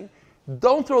is saying,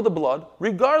 don't throw the blood,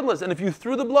 regardless. And if you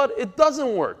threw the blood, it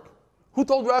doesn't work. Who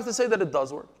told Rav to say that it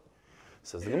does work?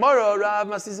 Says the Gemara, Rav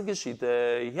Masisa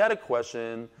Keshite, he had a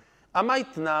question. Why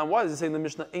does he say in the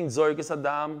Mishnah, Ein Zorikis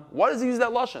Adam? Why does he use that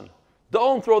lashon?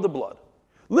 Don't throw the blood.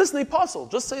 Listen, a puzzle.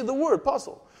 Just say the word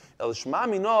puzzle.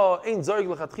 Mean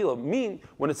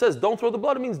when it says don't throw the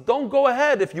blood, it means don't go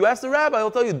ahead. If you ask the rabbi,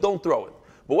 he'll tell you don't throw it.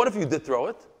 But what if you did throw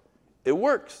it? It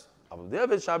works. Eli,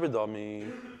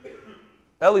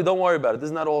 don't worry about it. This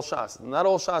is not all Shas. Not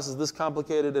all Shas is this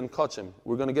complicated and kachim.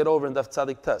 We're going to get over in Daf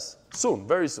Tzadik Tes. Soon,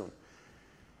 very soon.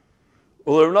 At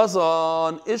the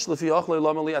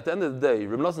end of the day,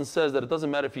 Reb Nosson says that it doesn't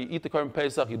matter if you eat the Korban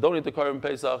Pesach, you don't eat the Korban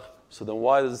Pesach. So then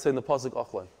why does it say in the pasuk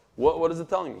Achlei? What is it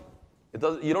telling me?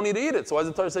 You don't need to eat it. So why does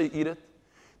the Torah say eat it?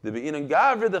 Because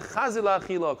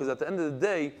at the end of the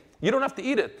day, you don't have to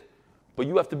eat it, but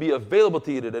you have to be available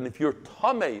to eat it. And if you're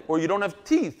tamei or you don't have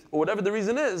teeth or whatever the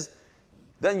reason is,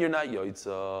 then you're not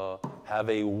yoitza. Have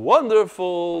a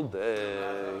wonderful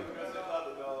day.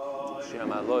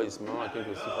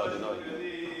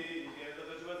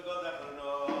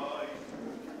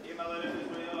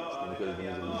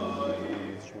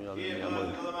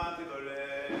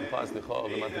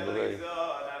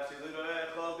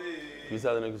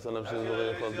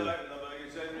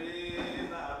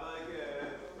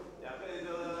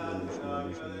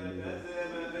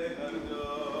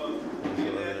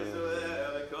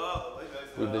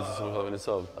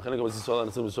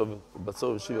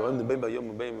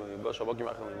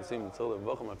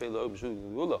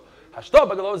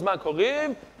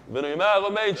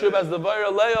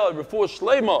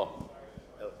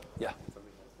 Yeah.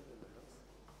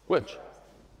 Which?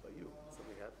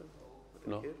 Something happened? With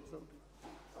No. the kid or something?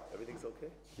 Everything's okay?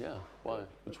 Yeah. Why?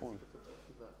 Which one?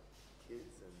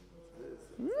 Kids and this.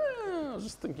 Yeah, I was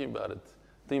just thinking about it.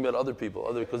 Thinking about other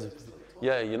people. Because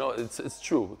yeah, you know, it's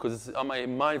true. Because it's on my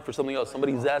mind for something else.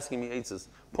 Somebody's asking me eitzes.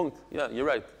 Punkt. Yeah, you're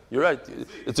right. You're right.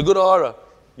 It's a good ahara.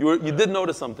 You did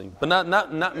notice something, but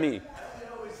not me.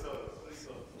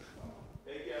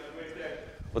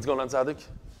 What's going on, Tzaddik?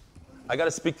 I got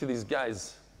to speak to these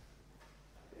guys.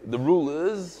 The rule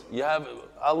is,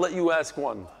 I'll let you ask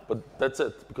one, but that's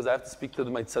it, because I have to speak to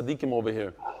my tzaddikim over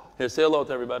here. Here, say hello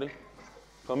to everybody.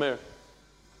 Come here.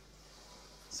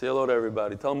 Say hello to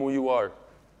everybody. Tell them who you are.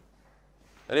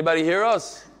 Anybody hear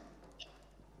us?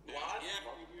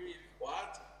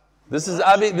 What? This is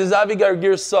Avi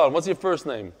Gargir's son. What's your first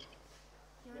name?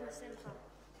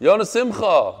 Yonah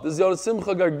Simcha. This is Yonah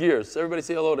Simcha Gargir. So everybody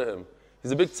say hello to him.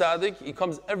 He's a big tzaddik. He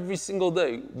comes every single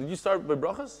day. Did you start by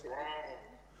brachas?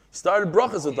 He started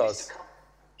brachas with us.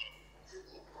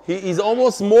 He's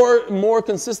almost more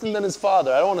consistent than his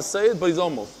father. I don't want to say it, but he's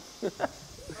almost.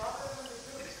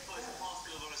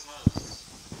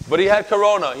 But he had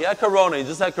corona. He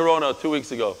just had corona 2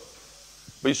 weeks ago.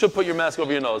 But you should put your mask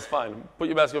over your nose. Fine. Put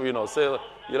your mask over your nose. Say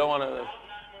you don't want to.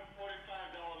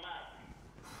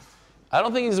 I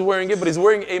don't think he's wearing it, but he's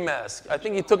wearing a mask. I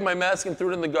think he took my mask and threw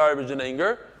it in the garbage in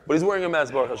anger, but he's wearing a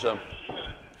mask, Baruch Hashem.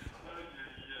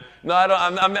 No, I don't.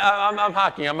 I'm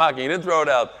hacking. He didn't throw it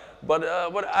out. But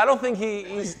I don't think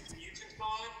he's.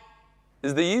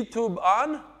 Is the YouTube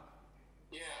on?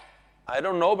 Yeah. I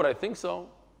don't know, but I think so.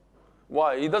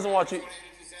 Why? He doesn't watch it.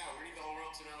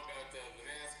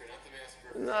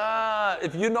 Nah,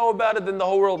 if you know about it, then the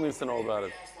whole world needs to know about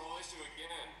it.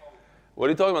 What are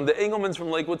you talking about? The Engelmans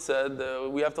from Lakewood said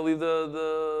we have to leave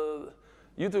the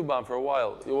YouTube on for a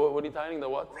while. What are you tying? The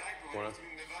what?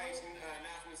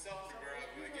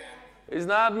 He's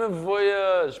not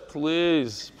mevoyash.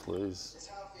 Please.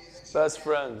 Best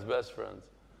friends.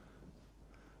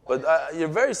 But you're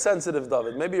very sensitive,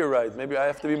 David. Maybe you're right. Maybe I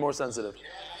have to be more sensitive.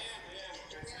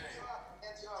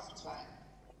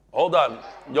 Hold on.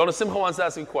 Yonah Simcha wants to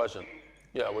ask a question.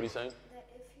 Yeah, what are you saying? That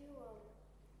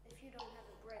if you don't have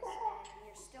a breast, then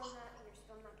you're still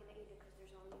not gonna eat it because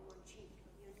there's only one cheek.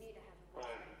 You need to have a breast.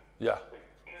 Yeah.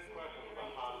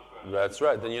 That's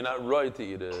right. Then you're not right to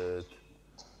eat it.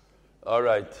 All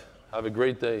right. Have a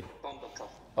great day.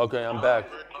 Okay, I'm back.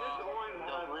 That's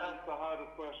the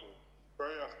hardest question.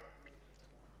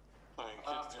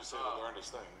 Kids do say the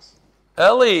darndest things.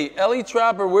 Ellie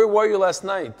Trapper, where were you last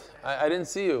night? I didn't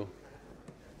see you.